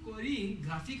are querying,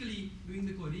 graphically doing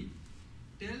the query.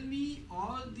 Tell me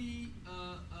all the,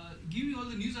 give me all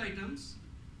the news items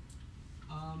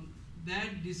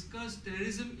that discuss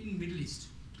terrorism in Middle East.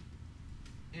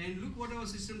 And look what our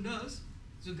system does.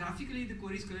 So graphically the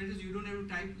query is correct, so you don't have to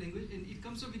type language, and it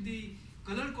comes up with the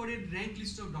color-coded rank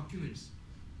list of documents.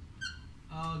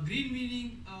 Green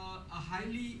meaning a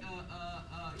highly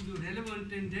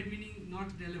relevant, and red meaning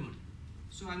not relevant.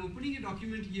 So I'm opening a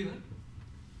document here.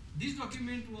 This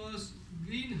document was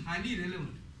green highly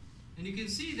relevant, and you can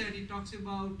see that it talks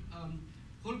about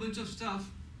whole bunch of stuff,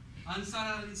 Ansar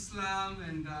al-Islam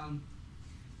and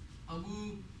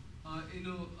Abu,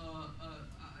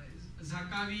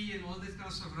 Zarqawi and all that kind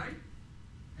of stuff, right?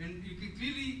 And you can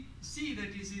clearly see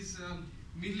that this is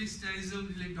Middle East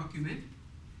terrorism related document.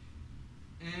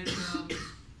 And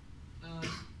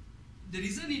the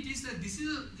reason it is that this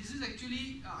is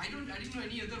actually I didn't know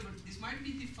any other, but this might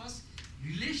be the first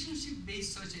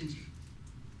relationship-based search engine.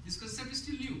 This concept is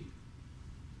still new.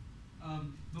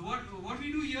 But what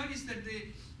we do here is that the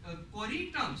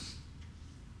query terms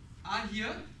are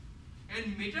here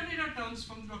and metadata terms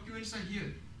from documents are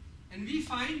here, and we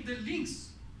find the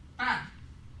links path.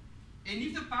 And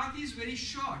if the path is very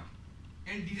short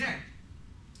and direct,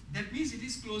 that means it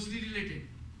is closely related.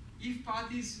 If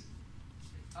path is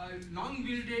long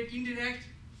wielded, indirect,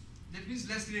 that means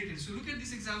less related. So look at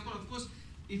this example. Of course,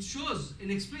 it shows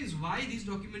and explains why this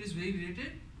document is very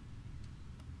related.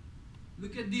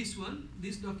 Look at this one.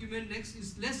 This document next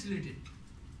is less related.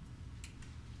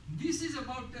 This is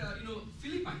about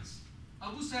Philippines,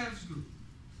 Abu Sayyaf's group,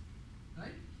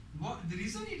 right? The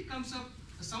reason it comes up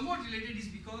somewhat related is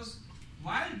because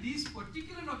while this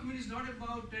particular document is not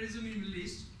about terrorism in the Middle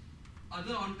East,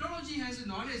 the ontology has a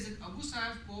knowledge that Abu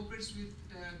Sayyaf cooperates with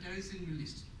terrorists in the Middle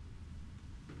East.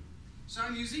 So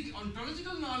I'm using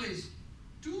ontological knowledge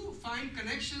to find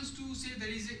connections to say there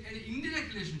is an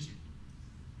indirect relationship.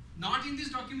 Not in this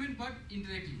document, but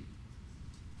indirectly.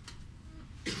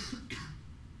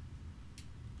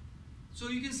 So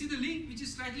you can see the link which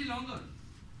is slightly longer,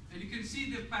 and you can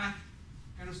see the path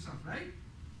kind of stuff, right?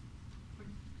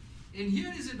 And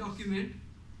here is a document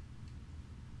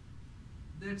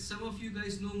that some of you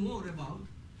guys know more about.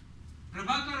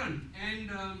 Prabhakaran and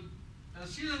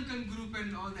Sri Lankan group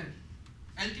and all that.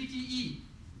 LTTE.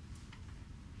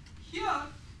 Here,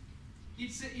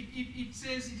 it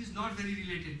says it is not very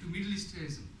related to Middle East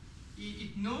terrorism.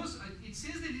 It knows, it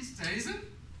says that it is terrorism,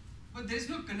 but there is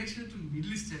no connection to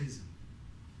Middle East terrorism.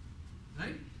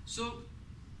 Right? So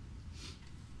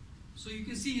you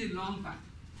can see a long path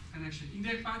connection,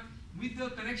 indirect path with the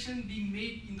connection being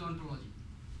made in the ontology.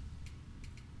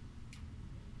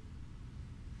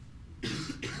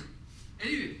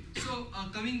 Anyway, so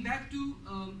coming back to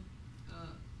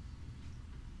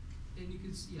and you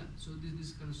can see, yeah, so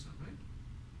this kind of stuff, right?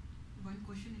 One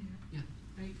question here. Yeah.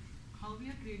 Like how we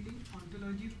are creating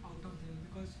ontology out of there,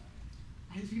 because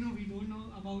as you know, we don't know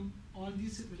about all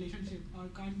these relationships, or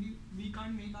we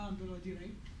can't make our ontology,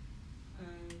 right?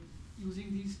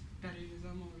 Using these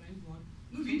terrorism or like what?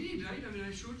 No, we did, right? I mean,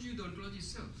 I showed you the ontology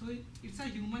itself. So it's a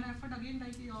human effort again,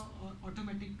 like or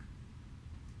automatic.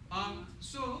 Let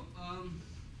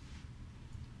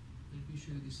me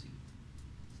show you this thing.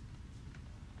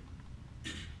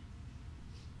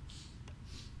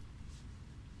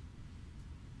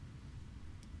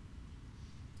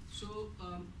 So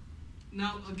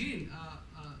now again,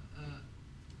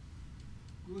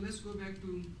 let's go back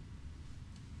to.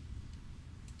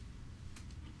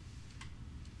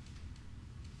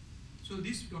 So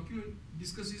this document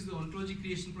discusses the ontology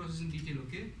creation process in detail,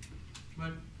 okay?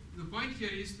 But the point here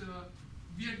is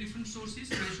we have different sources,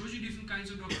 and I showed you different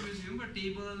kinds of documents. Remember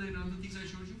table and other things I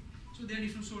showed you? So there are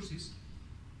different sources.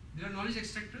 There are knowledge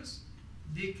extractors.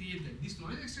 They create that. These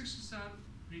knowledge extractors are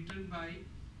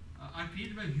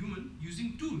created by human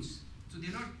using tools. So they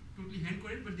are not totally hand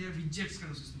coded, but they are widgets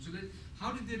kind of system. So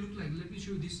how did they look like? Let me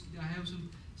show you this. I have some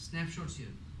snapshots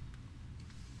here.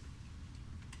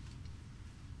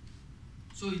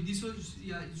 So this was,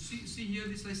 yeah, see here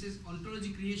this slide says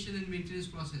ontology creation and maintenance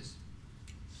process.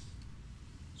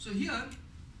 So here,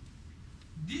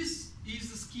 this is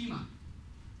the schema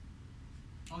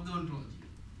of the ontology.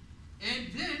 And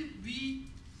then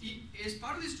as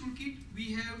part of this toolkit,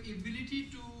 we have ability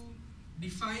to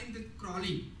define the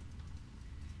crawling.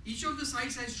 Each of the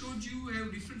sites I showed you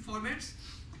have different formats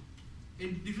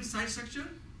and different site structure.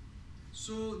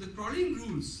 So the crawling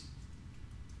rules,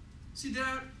 see there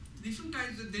are different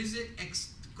kinds. There is a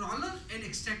crawler and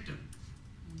extractor.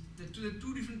 The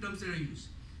two different terms that are used.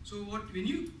 So when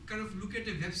you kind of look at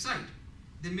a website,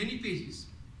 there are many pages.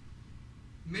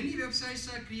 Many websites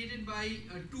are created by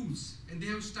tools, and they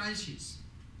have style sheets,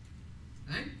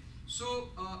 right? So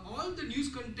all the news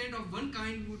content of one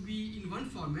kind would be in one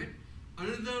format.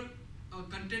 Another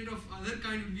content of other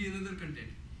kind would be another content.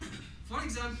 For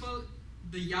example,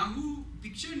 the Yahoo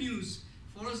picture news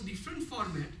follows different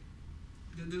format.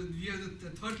 We have the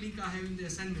third link I have in the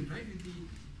assignment, right, with the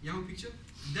Yahoo picture.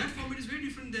 That format is very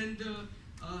different than the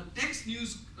text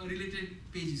news related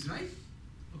pages, right?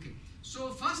 Okay. So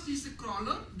first is the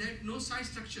crawler that knows site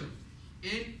structure,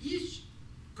 and each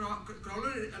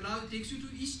crawler takes you to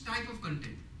each type of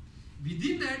content.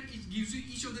 Within that, it gives you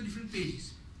each of the different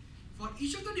pages. For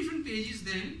each of the different pages,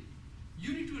 then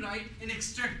you need to write an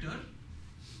extractor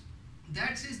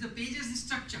that says the page has the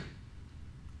structure.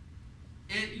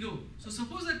 And so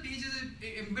suppose that page is an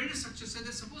embedded structure. So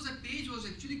that suppose that page was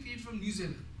actually created from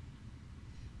NewsML.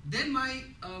 Then my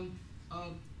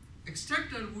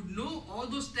extractor would know all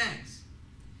those tags,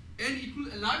 and it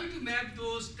will allow you to map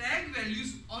those tag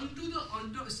values onto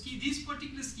this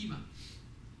particular schema.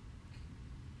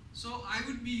 So I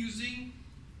would be using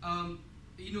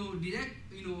direct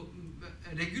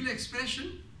regular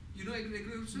expression, regular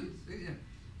expression. Yeah.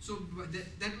 So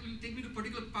that will take me to a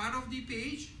particular part of the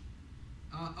page,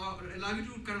 or allow you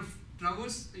to kind of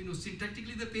traverse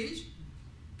syntactically the page,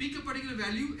 pick a particular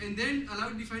value, and then allow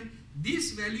it to define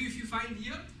this value. If you find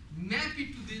here, map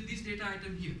it to this data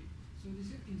item here. So this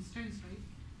is instance, right?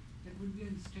 That would be an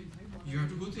instance, right? You have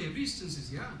to go through every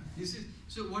instances, yeah.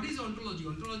 So what is ontology?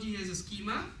 Ontology has a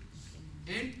schema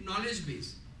and knowledge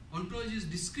base. Ontology is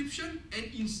description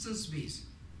and instance base,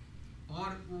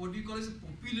 or what we call as a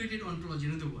populated ontology,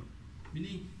 another word,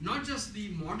 meaning not just the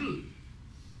model.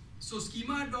 So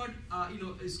schema dot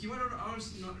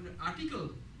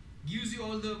article gives you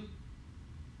all the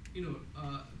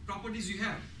properties you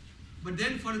have, but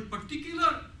then for a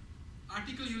particular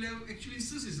article you will have actual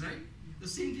instances, right? The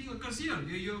same thing occurs here.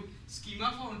 You have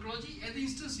schema for ontology and the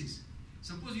instances.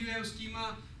 Suppose you have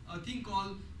schema, a thing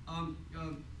called a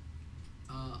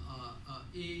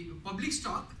public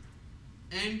stock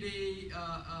and a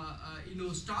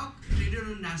stock traded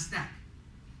on NASDAQ.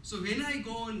 So when I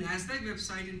go on NASDAQ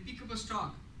website and pick up a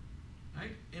stock,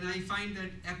 right, and I find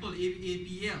that Apple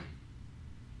APL,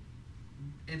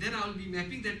 and then I will be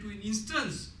mapping that to an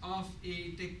instance of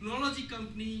a technology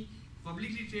company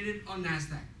publicly traded on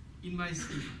NASDAQ in my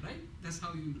schema, right? That's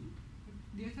how you do.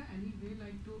 There's any way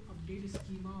like to update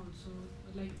schema also,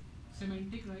 like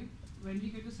semantic, right? When we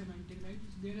get to semantic, right,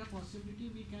 there is a possibility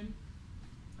we can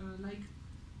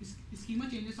schema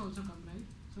changes also come, right?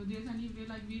 So there's any way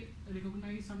like we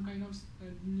recognize some kind of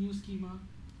new schema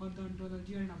for the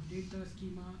ontology and update the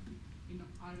schema in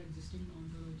our existing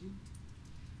ontology.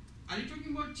 Are you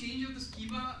talking about change of the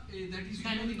schema that is used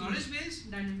on the knowledge base?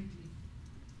 Dynamically.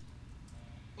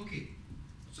 Okay.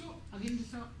 So again, this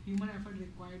is a human effort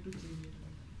required to change it.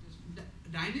 Right?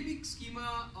 Dynamic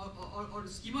schema or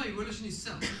schema evolution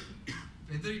itself,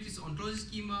 whether it is ontology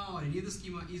schema or any other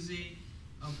schema, is a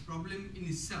problem in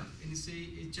itself, and it's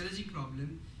a challenging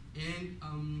problem, and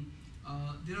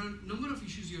there are a number of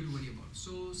issues you have to worry about.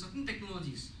 So certain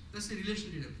technologies, that's a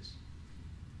relational database.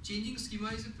 Changing schema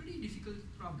is a pretty difficult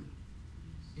problem,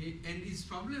 and this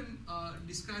problem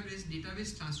described as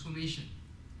database transformation.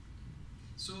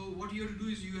 So what you have to do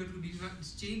is you have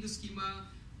to change the schema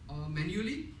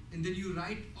manually, and then you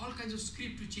write all kinds of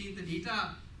script to change the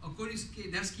data according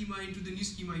to that schema into the new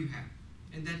schema you have,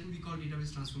 and that will be called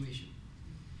database transformation.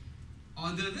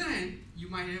 On the other hand, you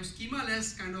might have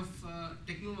schema-less kind of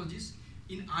technologies.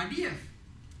 In RDF,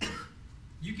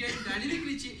 you can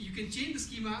dynamically change the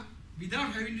schema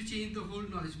without having to change the whole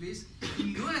knowledge base.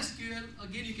 In NoSQL,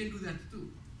 again, you can do that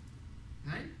too,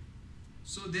 right?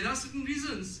 So there are certain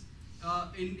reasons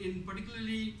in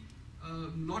particularly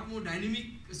lot more dynamic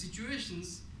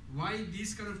situations why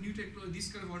these kind of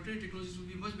these kind of alternate technologies will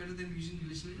be much better than using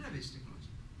relational database technology.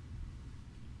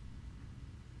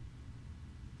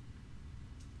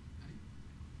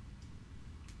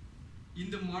 In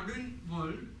the modern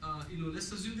world,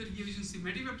 let's assume that we are using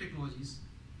semantic web technologies,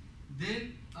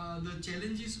 then the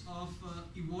challenges of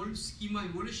schema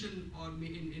evolution or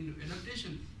in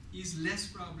adaptation is less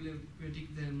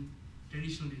problematic than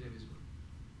traditional database world.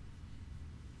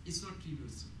 It's not trivial,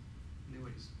 never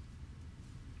is.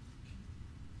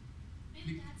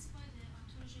 Maybe that's why the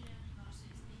ontology learning also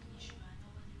is the issue and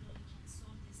nobody really can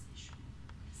solve this issue.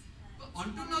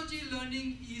 Ontology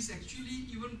learning is actually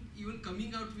even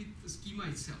coming out with the schema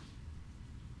itself.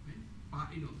 Right?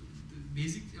 The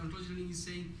basic ontology learning is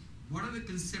saying what are the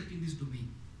concepts in this domain.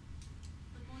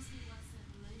 But mostly, what's the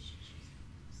relationship?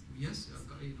 Yes,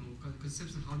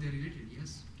 concepts and how they are related.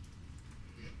 Yes.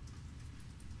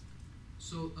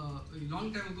 So a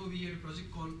long time ago, we had a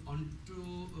project called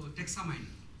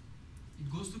Texaminer. It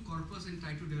goes to corpus and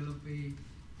try to develop a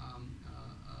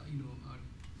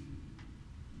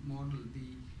model.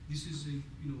 This is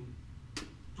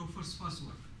Topher's first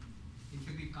work. In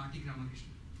fact, Kartik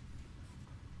Ramakrishnan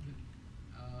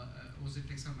was a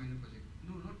Texaminer project.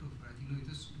 No, not Topher. I think it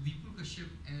was Vipul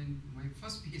Kashyap and my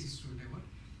first PhD student ever,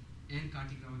 and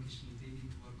Kartik Ramakrishnan. They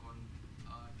did work on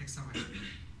Texaminer.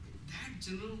 That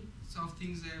general of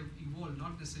things have evolved,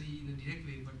 not necessarily in a direct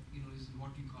way, but is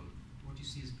what you call, what you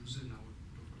see as Dussel now.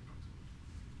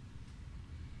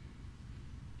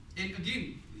 And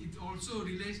again, it also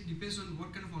depends on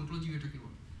what kind of ontology we are talking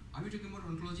about. Are we talking about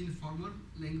ontology in formal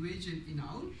language and in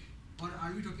OWL, or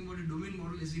are we talking about a domain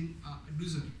model as in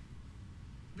Dussel?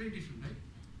 Very different, right?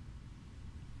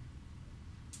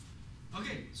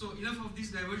 Okay, so enough of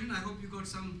this diversion. I hope you got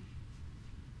some.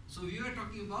 So we were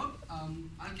talking about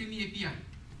Alchemy API.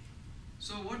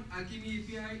 So what Alchemy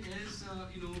API is,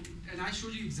 and I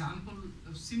showed you example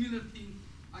of similar thing.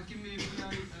 Alchemy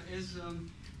API as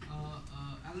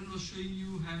Alan was showing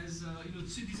you has,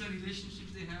 see these are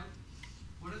relationships they have.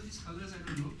 What are these colors? I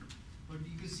don't know, but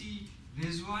you can see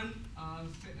Rezwan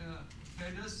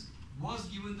Fedus was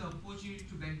given the opportunity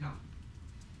to back down.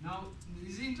 Now,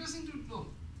 this is interesting to know.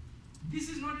 This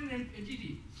is not an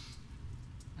entity,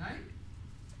 right?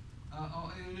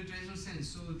 Or in a traditional sense.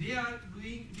 So they are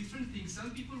doing different things.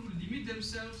 Some people will limit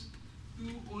themselves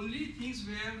to only things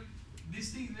where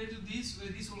this thing related to this,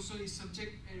 where this also is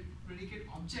subject and predicate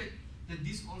object, that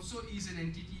this also is an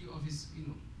entity of his,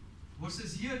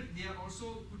 Versus here, they are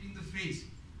also putting the phrase.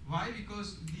 Why?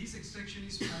 Because this extraction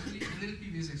is primarily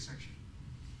NLP based extraction.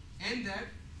 And that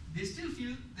they still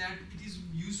feel that it is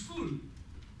useful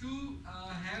to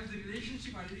have the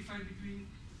relationship identified between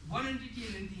one entity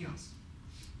and anything else.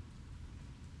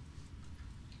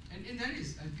 And that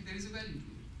is, I think there is a value to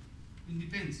it. It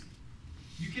depends.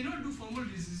 You cannot do formal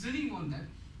reasoning on that.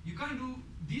 You can't do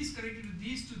this connected to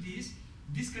this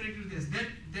connected to this.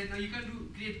 Then now you can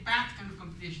create path kind of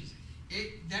computations.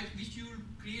 That which you will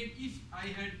create if I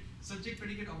had subject,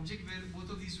 predicate, object, where both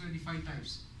of these were defined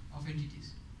types of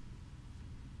entities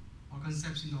or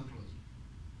concepts in ontology,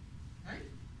 right?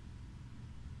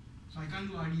 So I can't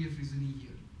do RDF reasoning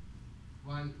here.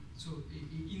 While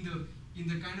in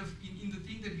the kind of in the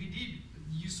thing that we did,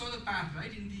 you saw the path,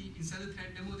 right? Inside the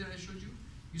thread demo that I showed you,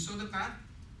 you saw the path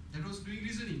that was doing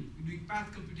reasoning, doing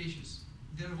path computations.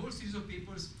 There are a whole series of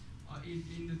papers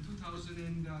in the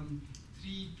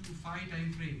 2003 to 5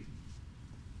 time frame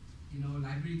in our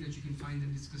library that you can find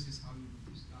that discusses how you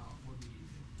do this, what we did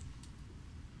there.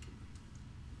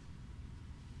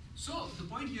 So the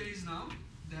point here is now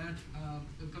that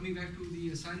coming back to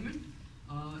the assignment,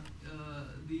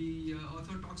 the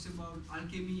author talks about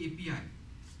Alchemy API,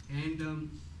 and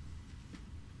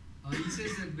he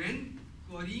says that when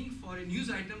querying for a news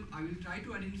item, I will try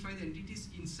to identify the entities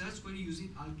in search query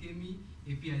using Alchemy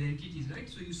API, the entities, right?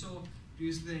 So you saw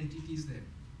previously the entities there.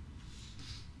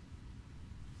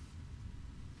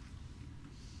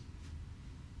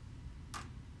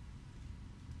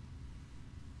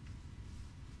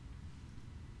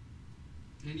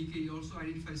 And you can also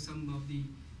identify some of the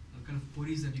kind of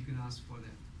queries that you can ask for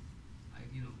that,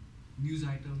 like news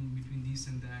item between this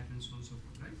and that, and so on and so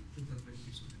forth, right? So that's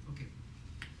benefits of that. Okay.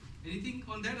 Anything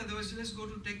on that? Otherwise, let's go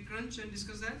to TechCrunch and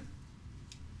discuss that.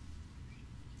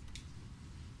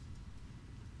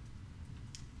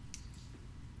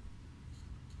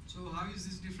 So how is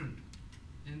this different?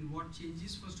 And what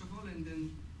changes first of all, and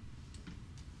then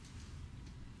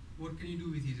what can you do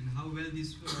with it, and how well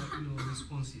this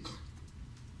response is?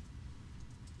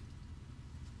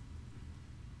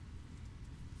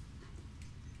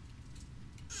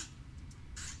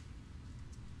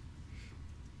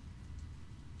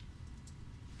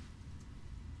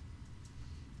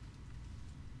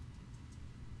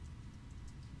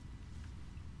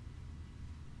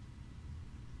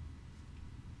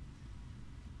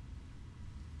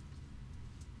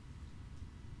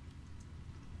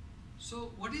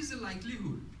 So what is the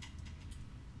likelihood?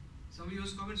 Somebody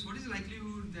else comments, what is the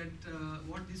likelihood that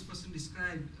what this person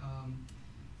described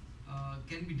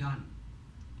can be done?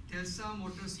 Tesla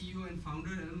Motor CEO and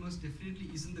founder Elon Musk definitely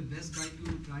isn't the best guy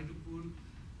to try to pull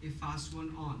a fast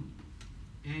one on.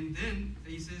 And then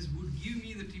he says, would give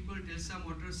me the triple Tesla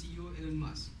Motor CEO Elon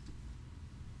Musk.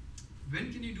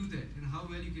 When can you do that, and how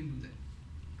well you can do that?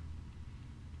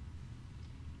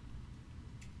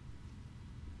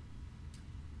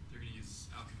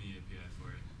 Alchemy API for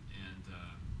it, and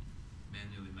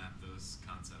manually map those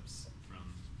concepts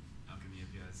from Alchemy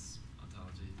API's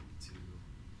ontology to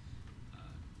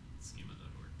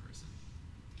schema.org person.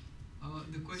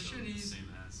 The question so is, same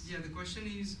as the question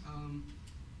is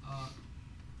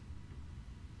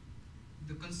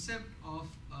the concept of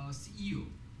CEO.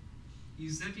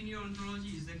 Is that in your ontology?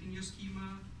 Is that in your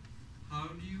schema? How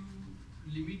do you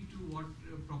limit to what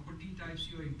property types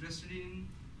you are interested in?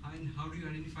 And how do you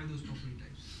identify those property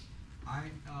types?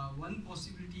 One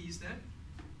possibility is that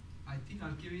I think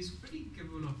Alchemy is pretty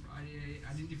capable of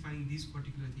identifying this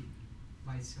particular thing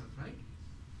by itself, right?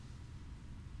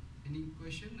 Any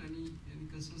question? Any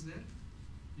concerns there?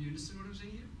 Do you understand what I'm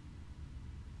saying here?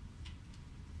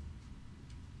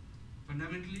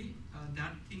 Fundamentally,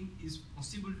 that thing is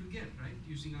possible to get, right,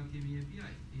 using Alchemy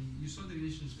API. You saw the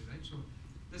relationship, right? So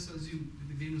let's assume that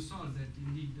the Venu saw that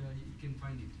indeed it can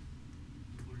find it.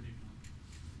 You hold it now.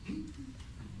 Hmm?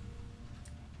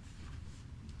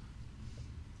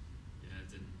 Yeah, it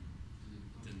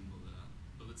didn't pull it up.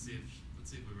 But let's see if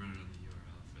we run it on the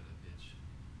URL for that page.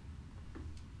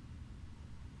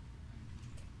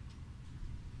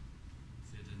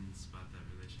 See, it didn't spot that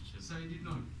relationship. So I did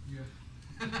not. Yeah.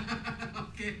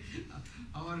 Okay.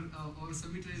 Our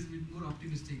submitter is a bit more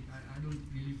optimistic. I don't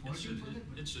really fault him for that.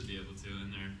 But It should be able to, and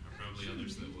there are probably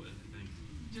others that would, I think.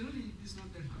 generally, it is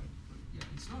not that hard. But yeah,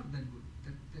 it's not that good.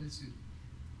 That tells you.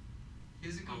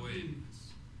 Here's a Oh, company. wait.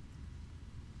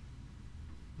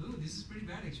 No, this is pretty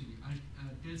bad actually.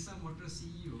 Telsa Motor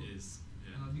CEO.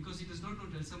 Because he does not know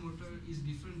Telsa Motor is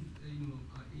different,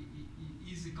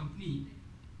 is a company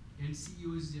and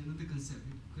CEO is another concept.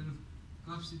 It kind of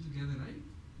clubs it together, right?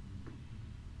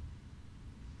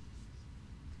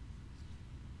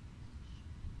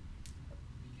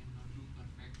 We cannot do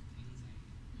perfect things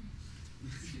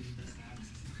and still the stats,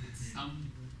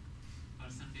 some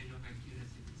percentage of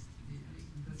accuracy is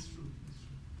Yeah, that's true. That's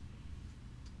true.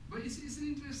 But it's an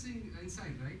interesting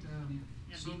insight, right?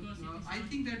 Yeah, So because it is I not-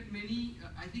 think that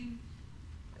I think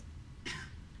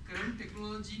current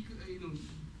technology,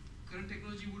 current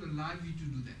technology would allow you to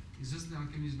do that. It's just the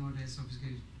Alchemy is not as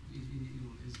sophisticated,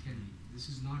 as can be. This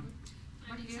is not.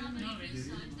 For But example, no, if you it-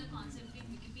 search the concept in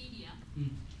Wikipedia,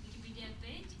 Hmm. Wikipedia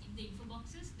page, in the info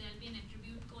boxes, there will be an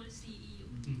attribute called CEO,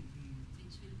 Hmm.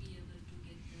 which will be able to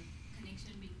get the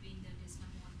connection between the Tesla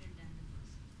model and the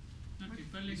person. No, But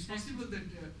triple it's extraction. possible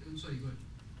that. Sorry, go ahead.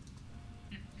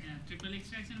 Triple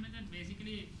extraction method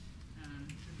basically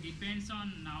depends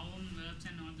on noun, verbs,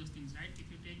 and all those things, right? If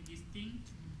you take this thing,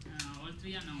 all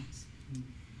three are nouns. Hmm.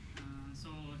 So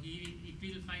it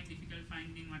will find difficult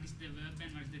finding what is the verb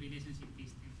and what is the relationship with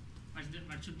these things.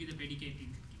 What should be the predicate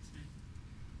in that case, right?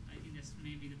 I think that's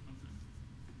maybe the problem.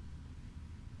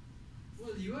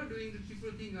 Well, you are doing the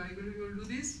triple thing. Are you going to be able to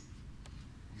do this?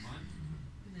 Mine?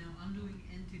 Now I'm doing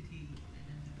entity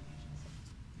identification, so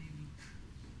maybe.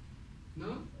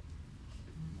 No?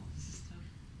 This is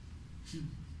tough.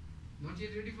 Not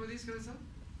yet ready for this, Karasa?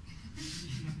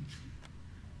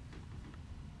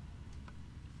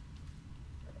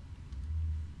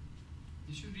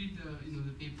 You should read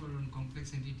the paper on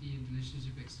complex entity and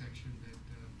relationship extraction that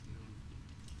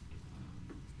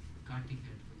Kartik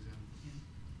had, for example.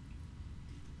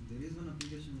 There is one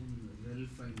application in Rel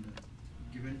Finder.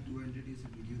 Given two entities,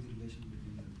 it will give the relation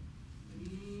between them.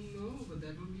 No, but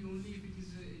that would be only if it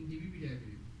is in DBPD, I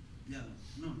believe. Yeah,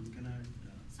 no, you can add.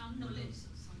 Some what knowledge, else?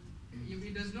 some. If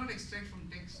it does not extract from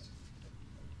text.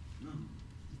 No,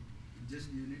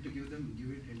 just you need to give it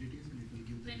entities, and it will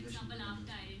give the For relation. example, between after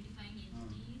them. identifying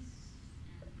entities,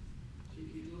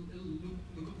 It'll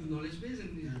look up the knowledge base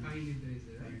and Yeah. find if there is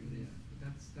a right. Find, Yeah.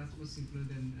 That's much simpler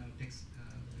than text.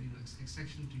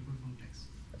 Extraction triple from text.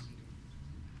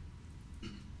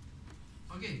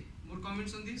 Okay, more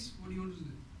comments on this? What do you want to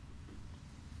do?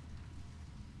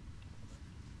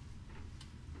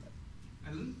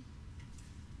 Alan?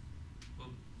 Well,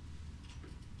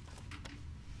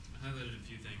 I highlighted a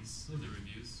few things in the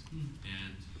reviews,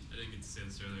 and I didn't get to say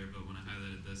this earlier, but when I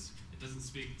highlighted this, it doesn't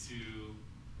speak to,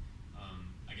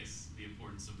 I guess, the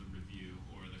importance of the review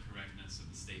or the correctness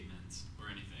of the statement or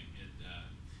anything. It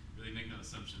really make no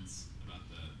assumptions about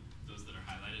those that are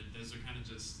highlighted. Those are kind of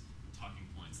just talking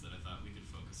points that I thought we could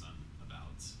focus on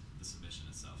about the submission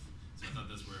itself. So I thought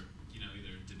those were,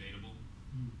 either debatable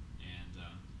and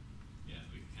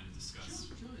we could kind of discuss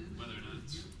whether or not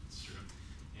it's true.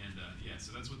 And so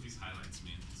that's what these highlights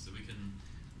mean. So we can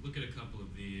look at a couple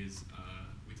of these.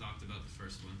 We talked about the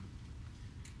first one.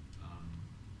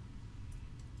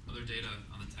 Other data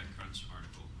on the TechCrunch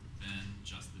article than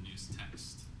just the news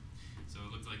text. So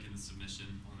it looked like in the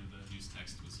submission only the news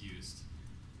text was used.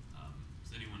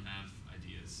 Does anyone have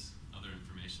ideas, other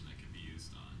information that could be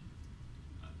used on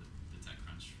the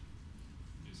TechCrunch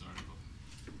news article?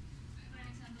 for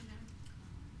example,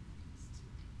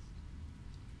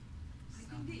 I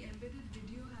think the embedded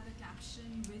video had a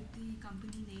caption with the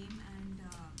company name and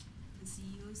the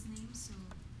CEO's name, so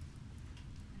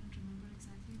I don't remember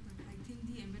exactly, but I think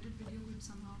the embedded video would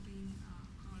somehow be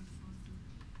called for too.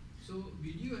 So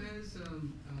video has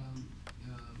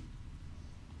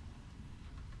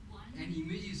one. an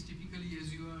image is typically,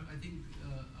 as you are, I think,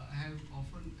 have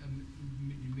often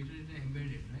metadata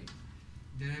embedded, right?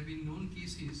 There have been known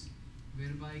cases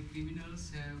whereby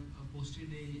criminals have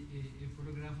posted a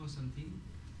photograph or something,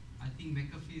 I think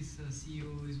McAfee's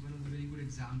CEO is one of the very good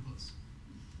examples,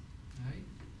 right?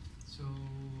 So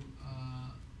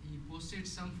he posted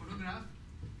some photograph,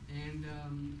 and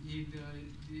he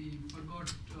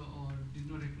forgot or did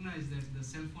not recognize that the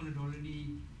cell phone had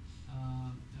already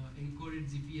encoded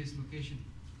GPS location.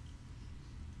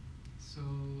 So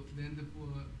then the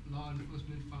law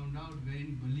enforcement found out where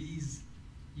in Belize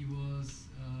he was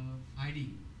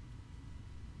hiding.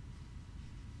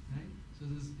 Right?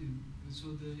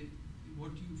 So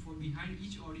what you for behind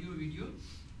each audio video,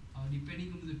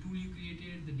 depending on the tool you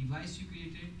created, the device you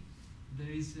created,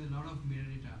 there is a lot of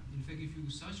metadata. In fact, if you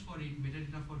search for it,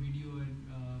 metadata for video and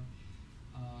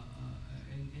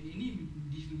any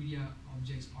digital media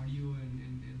objects, audio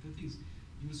and other things,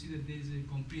 you will see that there is a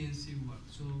comprehensive work.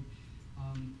 So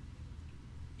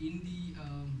in the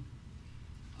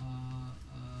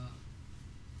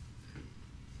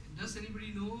does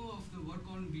anybody know of the work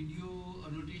on video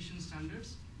annotation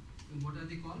standards, and what are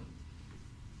they called?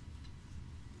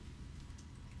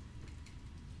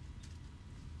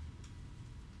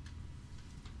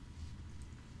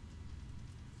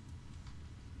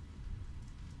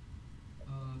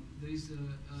 There is I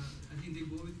think they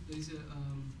go with, there is a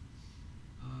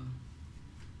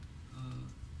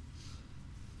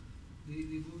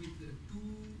they go with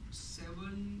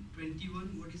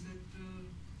 2721. What is that?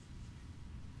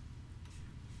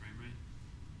 Frame rate?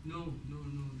 No.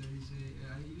 There is a.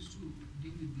 I used to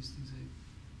deal with these things.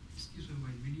 Excuse my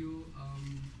mind. Video.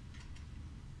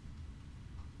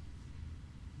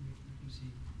 Let me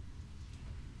see.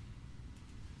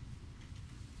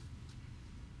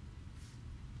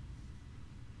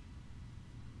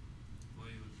 While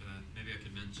you look for that, maybe I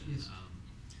could mention Yes.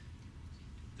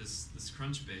 this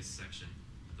Crunchbase section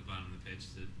at the bottom of the page.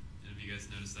 Did any of you guys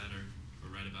notice that or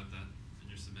write about that in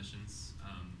your submissions?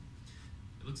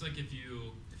 It looks like if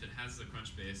it has the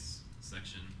Crunchbase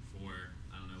section for,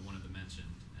 I don't know, one of the mentioned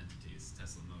entities,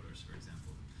 Tesla Motors, for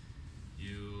example,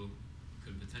 you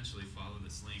could potentially follow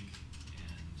this link,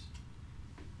 and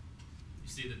you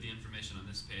see that the information on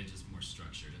this page is more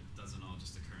structured. It doesn't all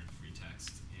just occur in free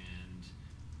text, and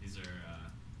these are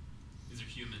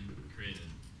human created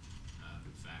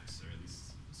facts, or at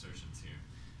least assertions here.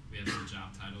 We have some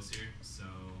job titles here, so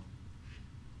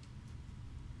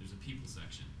there's a people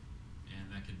section,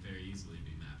 and that can very easily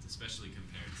be mapped, especially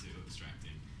compared to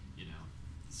abstracting, the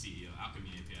CEO.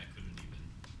 Alchemy API couldn't even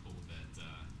pull that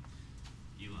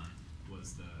Elon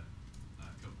was the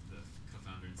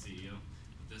co-founder and CEO,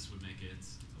 but this would make it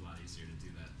a lot easier to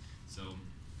do that. So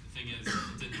the thing is,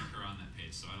 it didn't occur on that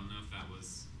page, so I don't know if that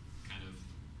was kind of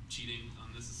cheating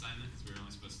on this assignment, because we were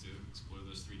only supposed to explore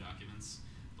those 3 documents.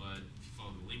 But if you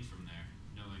follow the link from there,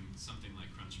 knowing something like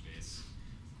Crunchbase,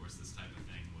 of course this type of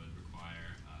thing would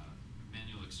require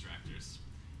manual extractors.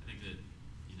 I think that,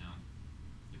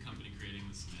 the company creating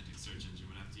the semantic search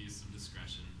engine would have to use some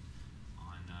discretion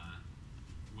on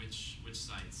which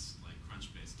sites like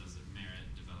Crunchbase does it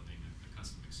merit developing a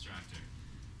custom extractor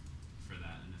for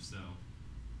that, and if so,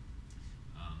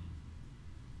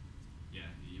 yeah,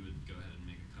 you would go ahead and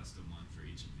make a custom one for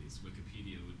each of these.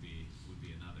 Wikipedia would be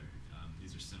another.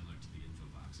 These are similar to the info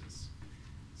boxes.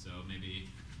 So maybe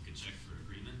you could check for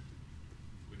agreement,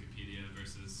 Wikipedia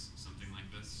versus something like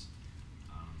this.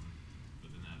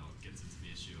 But then that all gets into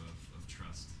the issue of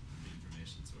trust in the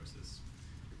information sources.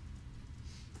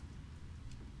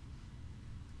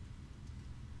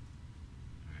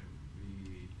 All right,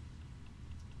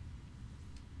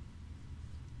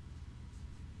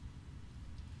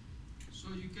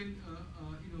 So you can,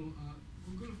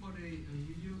 Google for a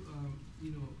video, a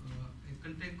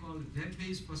content called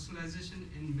Web-Based Personalization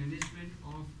and Management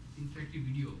of Interactive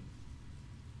Video.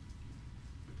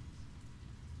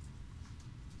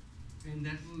 And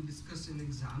that will discuss an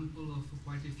example of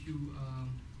quite a few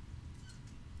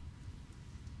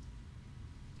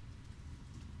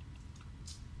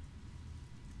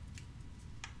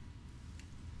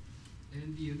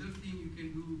and the other thing you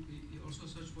can do, also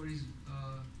search for is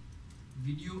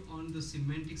video on the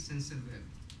semantic sensor web.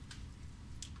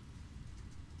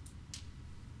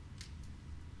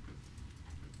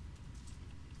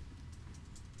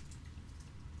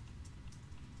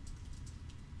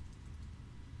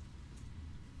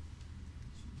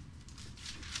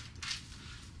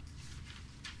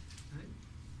 Right?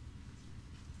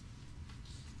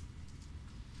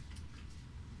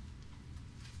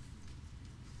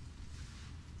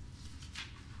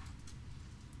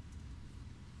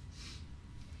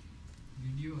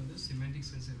 Video on the semantic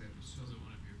sensor web. So, was it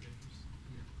one of your papers?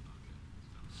 yeah. Okay.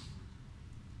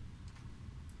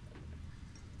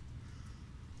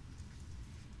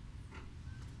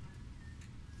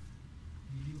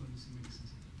 Video on the semantic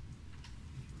sensor web.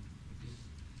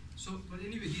 So, but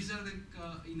anyway, these are the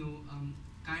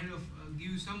kind of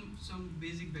give you some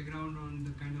basic background on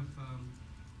the kind of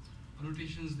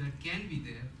annotations that can be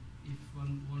there if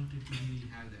one wanted to really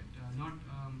have that. Not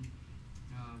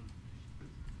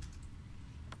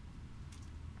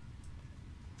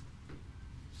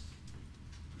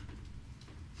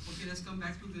okay. Let's come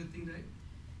back to the thing, right?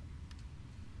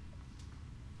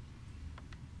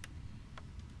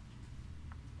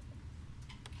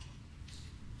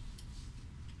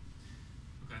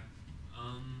 Okay.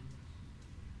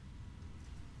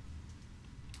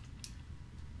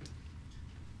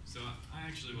 So I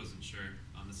actually wasn't sure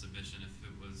on the submission if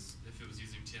it was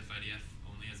using TF-IDF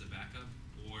only as a backup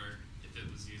or if it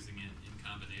was using it in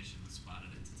combination with spotted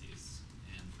entities.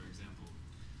 And for example,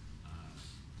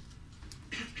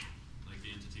 like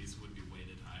the entities would be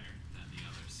weighted higher than the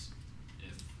others.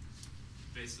 If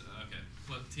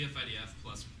TF-IDF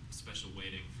plus special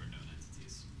weighting for known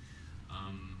entities.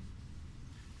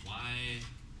 Why?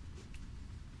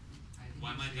 I think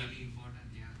Why it's might that really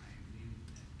important. Yeah, I agree with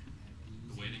that.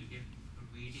 The weighting?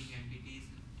 Weighting entities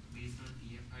based on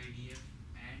TF-IDF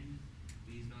and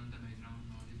based on the background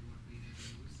knowledge what we have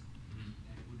used, Mhm.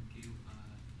 that would give a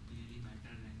really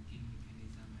better ranking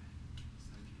mechanism and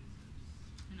search results.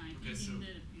 And I Okay, think so-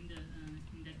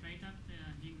 in that write-up,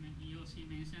 he or she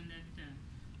mentioned that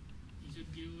you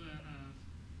should give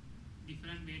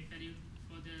different weight value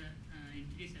for the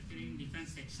entities appearing in different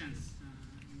sections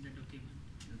in the document.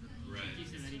 Right. Which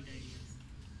is a very good idea.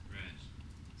 Right.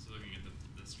 So looking at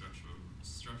the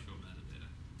structural metadata,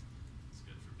 it's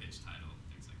good for page title,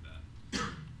 things like that.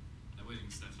 That weighting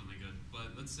is definitely good.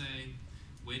 But let's say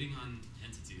weighting on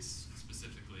entities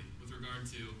specifically, with regard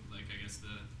to like I guess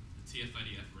the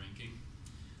TF-IDF ranking,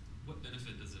 what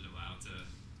benefit does it allow to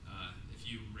if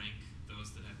you rank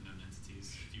those that have known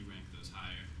entities, if you rank those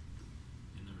higher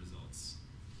in the results?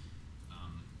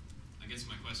 I guess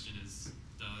my question is,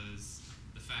 does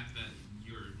the fact that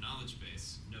your knowledge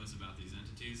base knows about these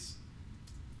entities,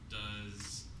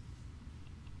 does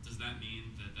that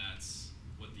mean that that's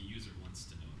what the user wants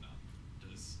to know about?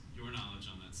 Does your knowledge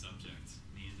on that subject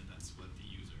mean that that's what the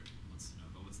user wants to know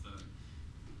about?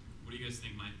 What do you guys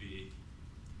think might be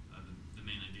the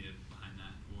main idea behind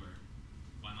that, or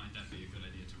why might that be a good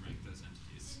idea to rank those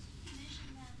entities? He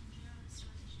mentioned that in general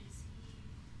strategies, he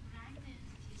ranked the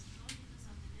entities not because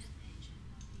of the web page and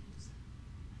not the user.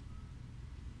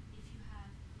 If you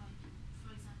have, like,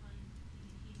 for example,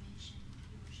 he mentioned,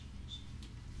 he or she mentioned,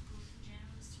 go to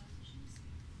general strategies,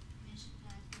 mentioned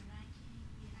that the ranking,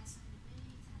 we assign the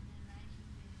weight and then ranking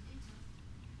the data.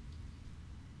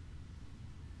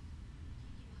 You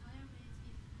can give higher weight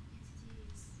if an entity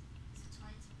is a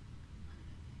title on the web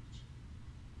page.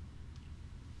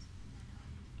 And then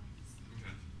identify the state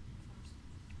Okay. enforcement.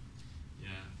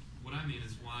 Yeah. What I mean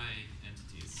is why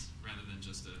entities rather than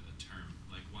just a term?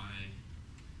 Like why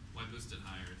boost it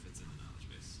higher if it's in the knowledge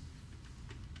base?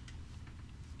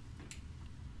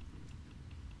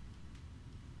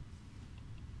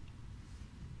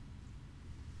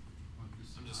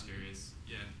 I'm just curious.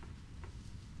 Yeah.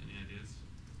 Any ideas?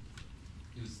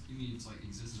 You mean it's like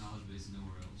exists knowledge base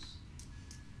nowhere else?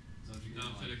 Is that what you're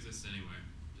No, getting, if it like, exists anywhere.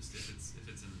 Just if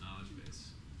it's in the knowledge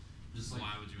base. just like,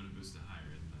 Why would you want to boost it higher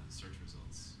in the search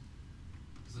results?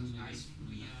 because then you I guess think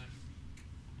we are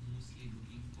mostly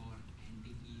looking for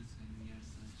entities when we are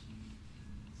searching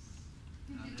things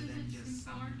rather Because than it's just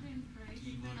some important, right?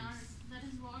 keywords. That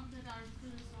is what that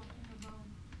article is talking about.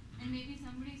 And Mhm. maybe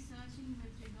somebody is searching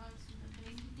with regards to the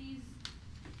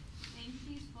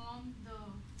entities form the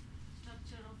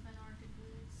structure of an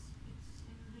article. It's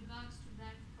in regards to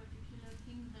that particular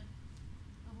thing that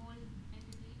the whole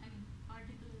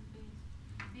article is based.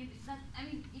 Maybe that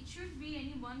it should be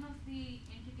any one of the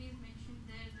entities mentioned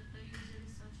there that the user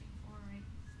is searching for, right?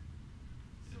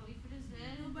 So if it is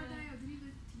there No, in but the I agree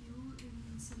with you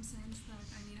in some sense that,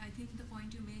 I think the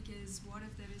point you make is what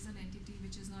if there is an entity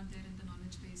which is not there in the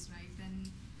knowledge base, right? Then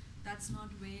that's not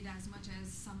weighed as much as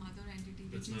some other entity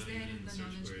which That's is not there even in the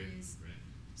search knowledge query. base. Right.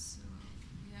 So,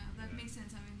 yeah, that Yeah. makes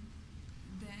sense.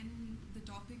 Then the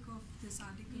topic of this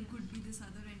article Yeah. could be this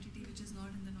other entity which is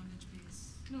not in the knowledge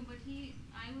base. No, but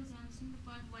I was answering the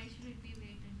part why should it be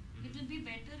weighted? It Mhm. will be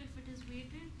better if it is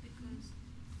weighted because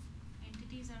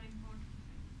entities are important,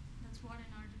 right? That's what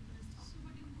an article is So, talking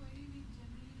but in query we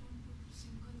generally don't put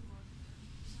single word.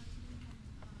 Certainly can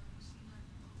see that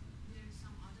there is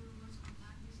some other words on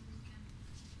that basis we can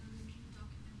retrieve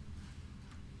document on that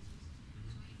basis.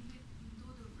 So anyway,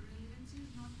 though the relevancy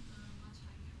is not much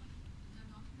higher, but the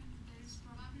document there is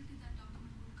probability that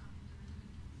document would come in the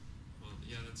relevant. Well,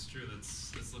 yeah, that's true. That's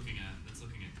looking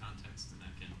at context, and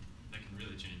that can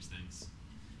really change things.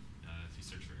 If you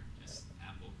search for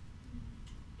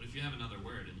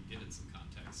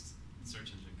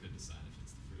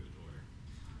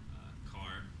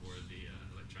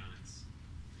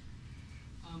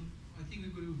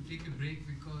take a break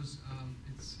because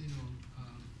it's 5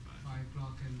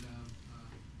 o'clock and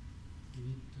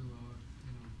we need to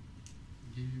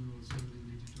give you also the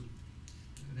ability to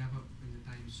wrap up in the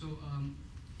time. So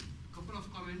couple of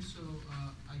comments. So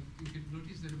you could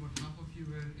notice that about half of you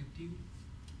were active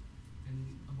and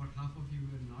about half of you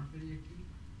were not very active.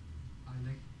 I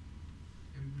like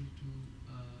everybody to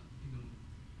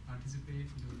participate.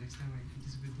 Next time I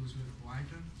anticipate those who are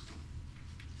quieter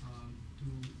to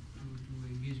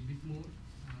engage a bit more.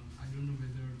 I don't know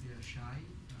whether they are shy,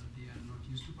 they are not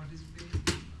used to participate,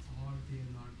 or they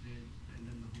are not read and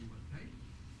done the homework, right?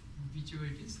 Whichever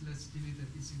it is, let's deal with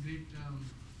that. It's a great,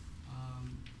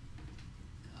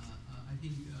 I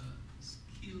think,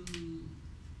 skill,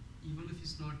 even if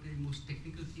it's not a most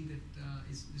technical thing that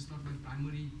is not my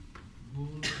primary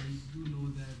goal. I do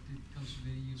know that it comes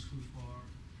very useful for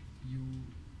you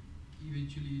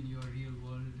eventually in your real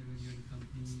world when you're in a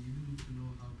company. You do need to know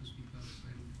how to speak up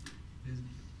and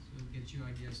get your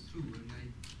ideas through. And I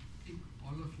think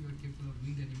all of you are capable of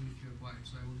doing that even if you're quiet.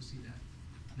 So I want to see that.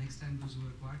 Next time those who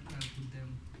are quiet, I'll put them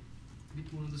a bit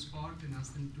more on the spot and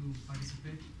ask them to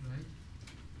participate, right?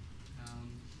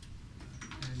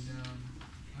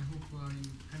 I hope you're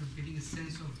kind of getting a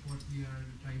sense of what we are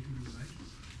trying to do, right?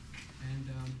 And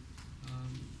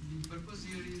the purpose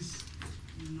here is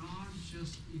not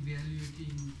just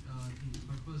evaluating things. The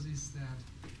purpose is that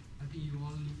I think you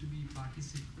all need to be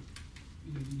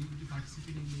you need to be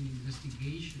participating in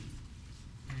investigation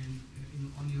and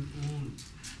on your own.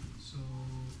 So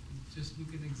just look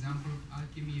at an example of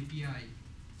Alchemy API.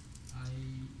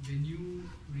 When you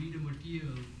read a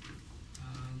material,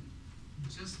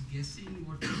 just guessing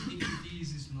what you think it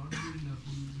is not good enough.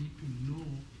 You need to know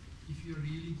if you're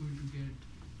really going to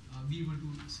be able to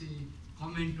say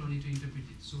comment on it or interpret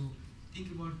it. So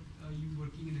think about you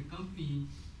working in a company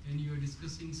and you are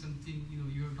discussing something,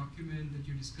 your document that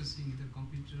you're discussing, either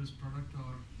competitor's product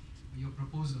or your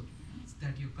proposal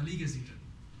that your colleague has written.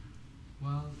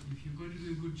 Well, if you're going to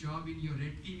do a good job in your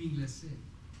red teaming, let's say,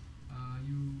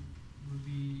 you would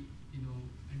be,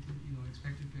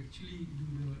 expected to actually do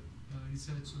the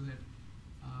research so that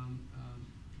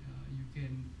you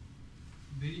can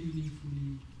very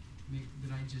meaningfully make the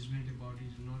right judgment about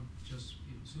it, and not just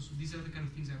so these are the kind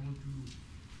of things I want to do.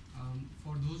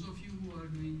 For those of you who are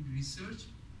doing research,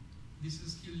 this is a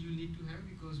skill you need to have,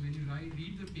 because when you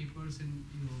read the papers and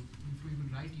before you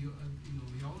could write your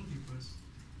own papers,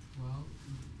 well,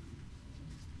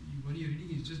 when you're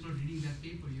reading, it's just not reading that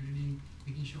paper. You're reading,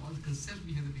 making sure all the concept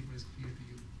behind the paper is clear to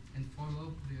you, and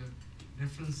follow up their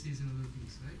references and other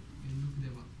things, right? And look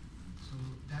them up. So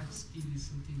that skill is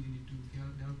something you need to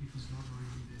develop if it's not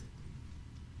already there.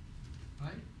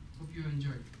 Right? Hope you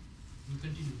enjoyed. We'll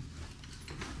continue.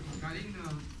 Karin,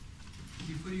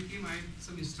 before you came, I had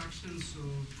some instructions. So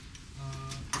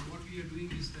what we are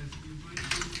doing is that you're going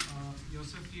to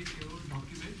yourself create your own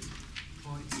document.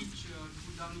 For each,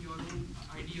 put down your own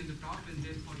ID on the top, and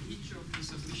then for each of the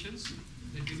submissions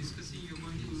that we're discussing, you're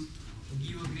going to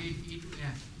give a grade A to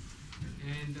F.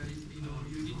 And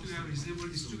you need to have reasonable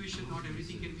distribution. Not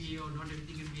everything can be A or not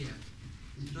everything can be F.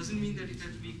 It doesn't mean that it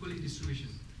has to be equal in distribution.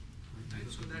 Right?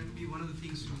 So that would be one of the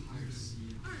things to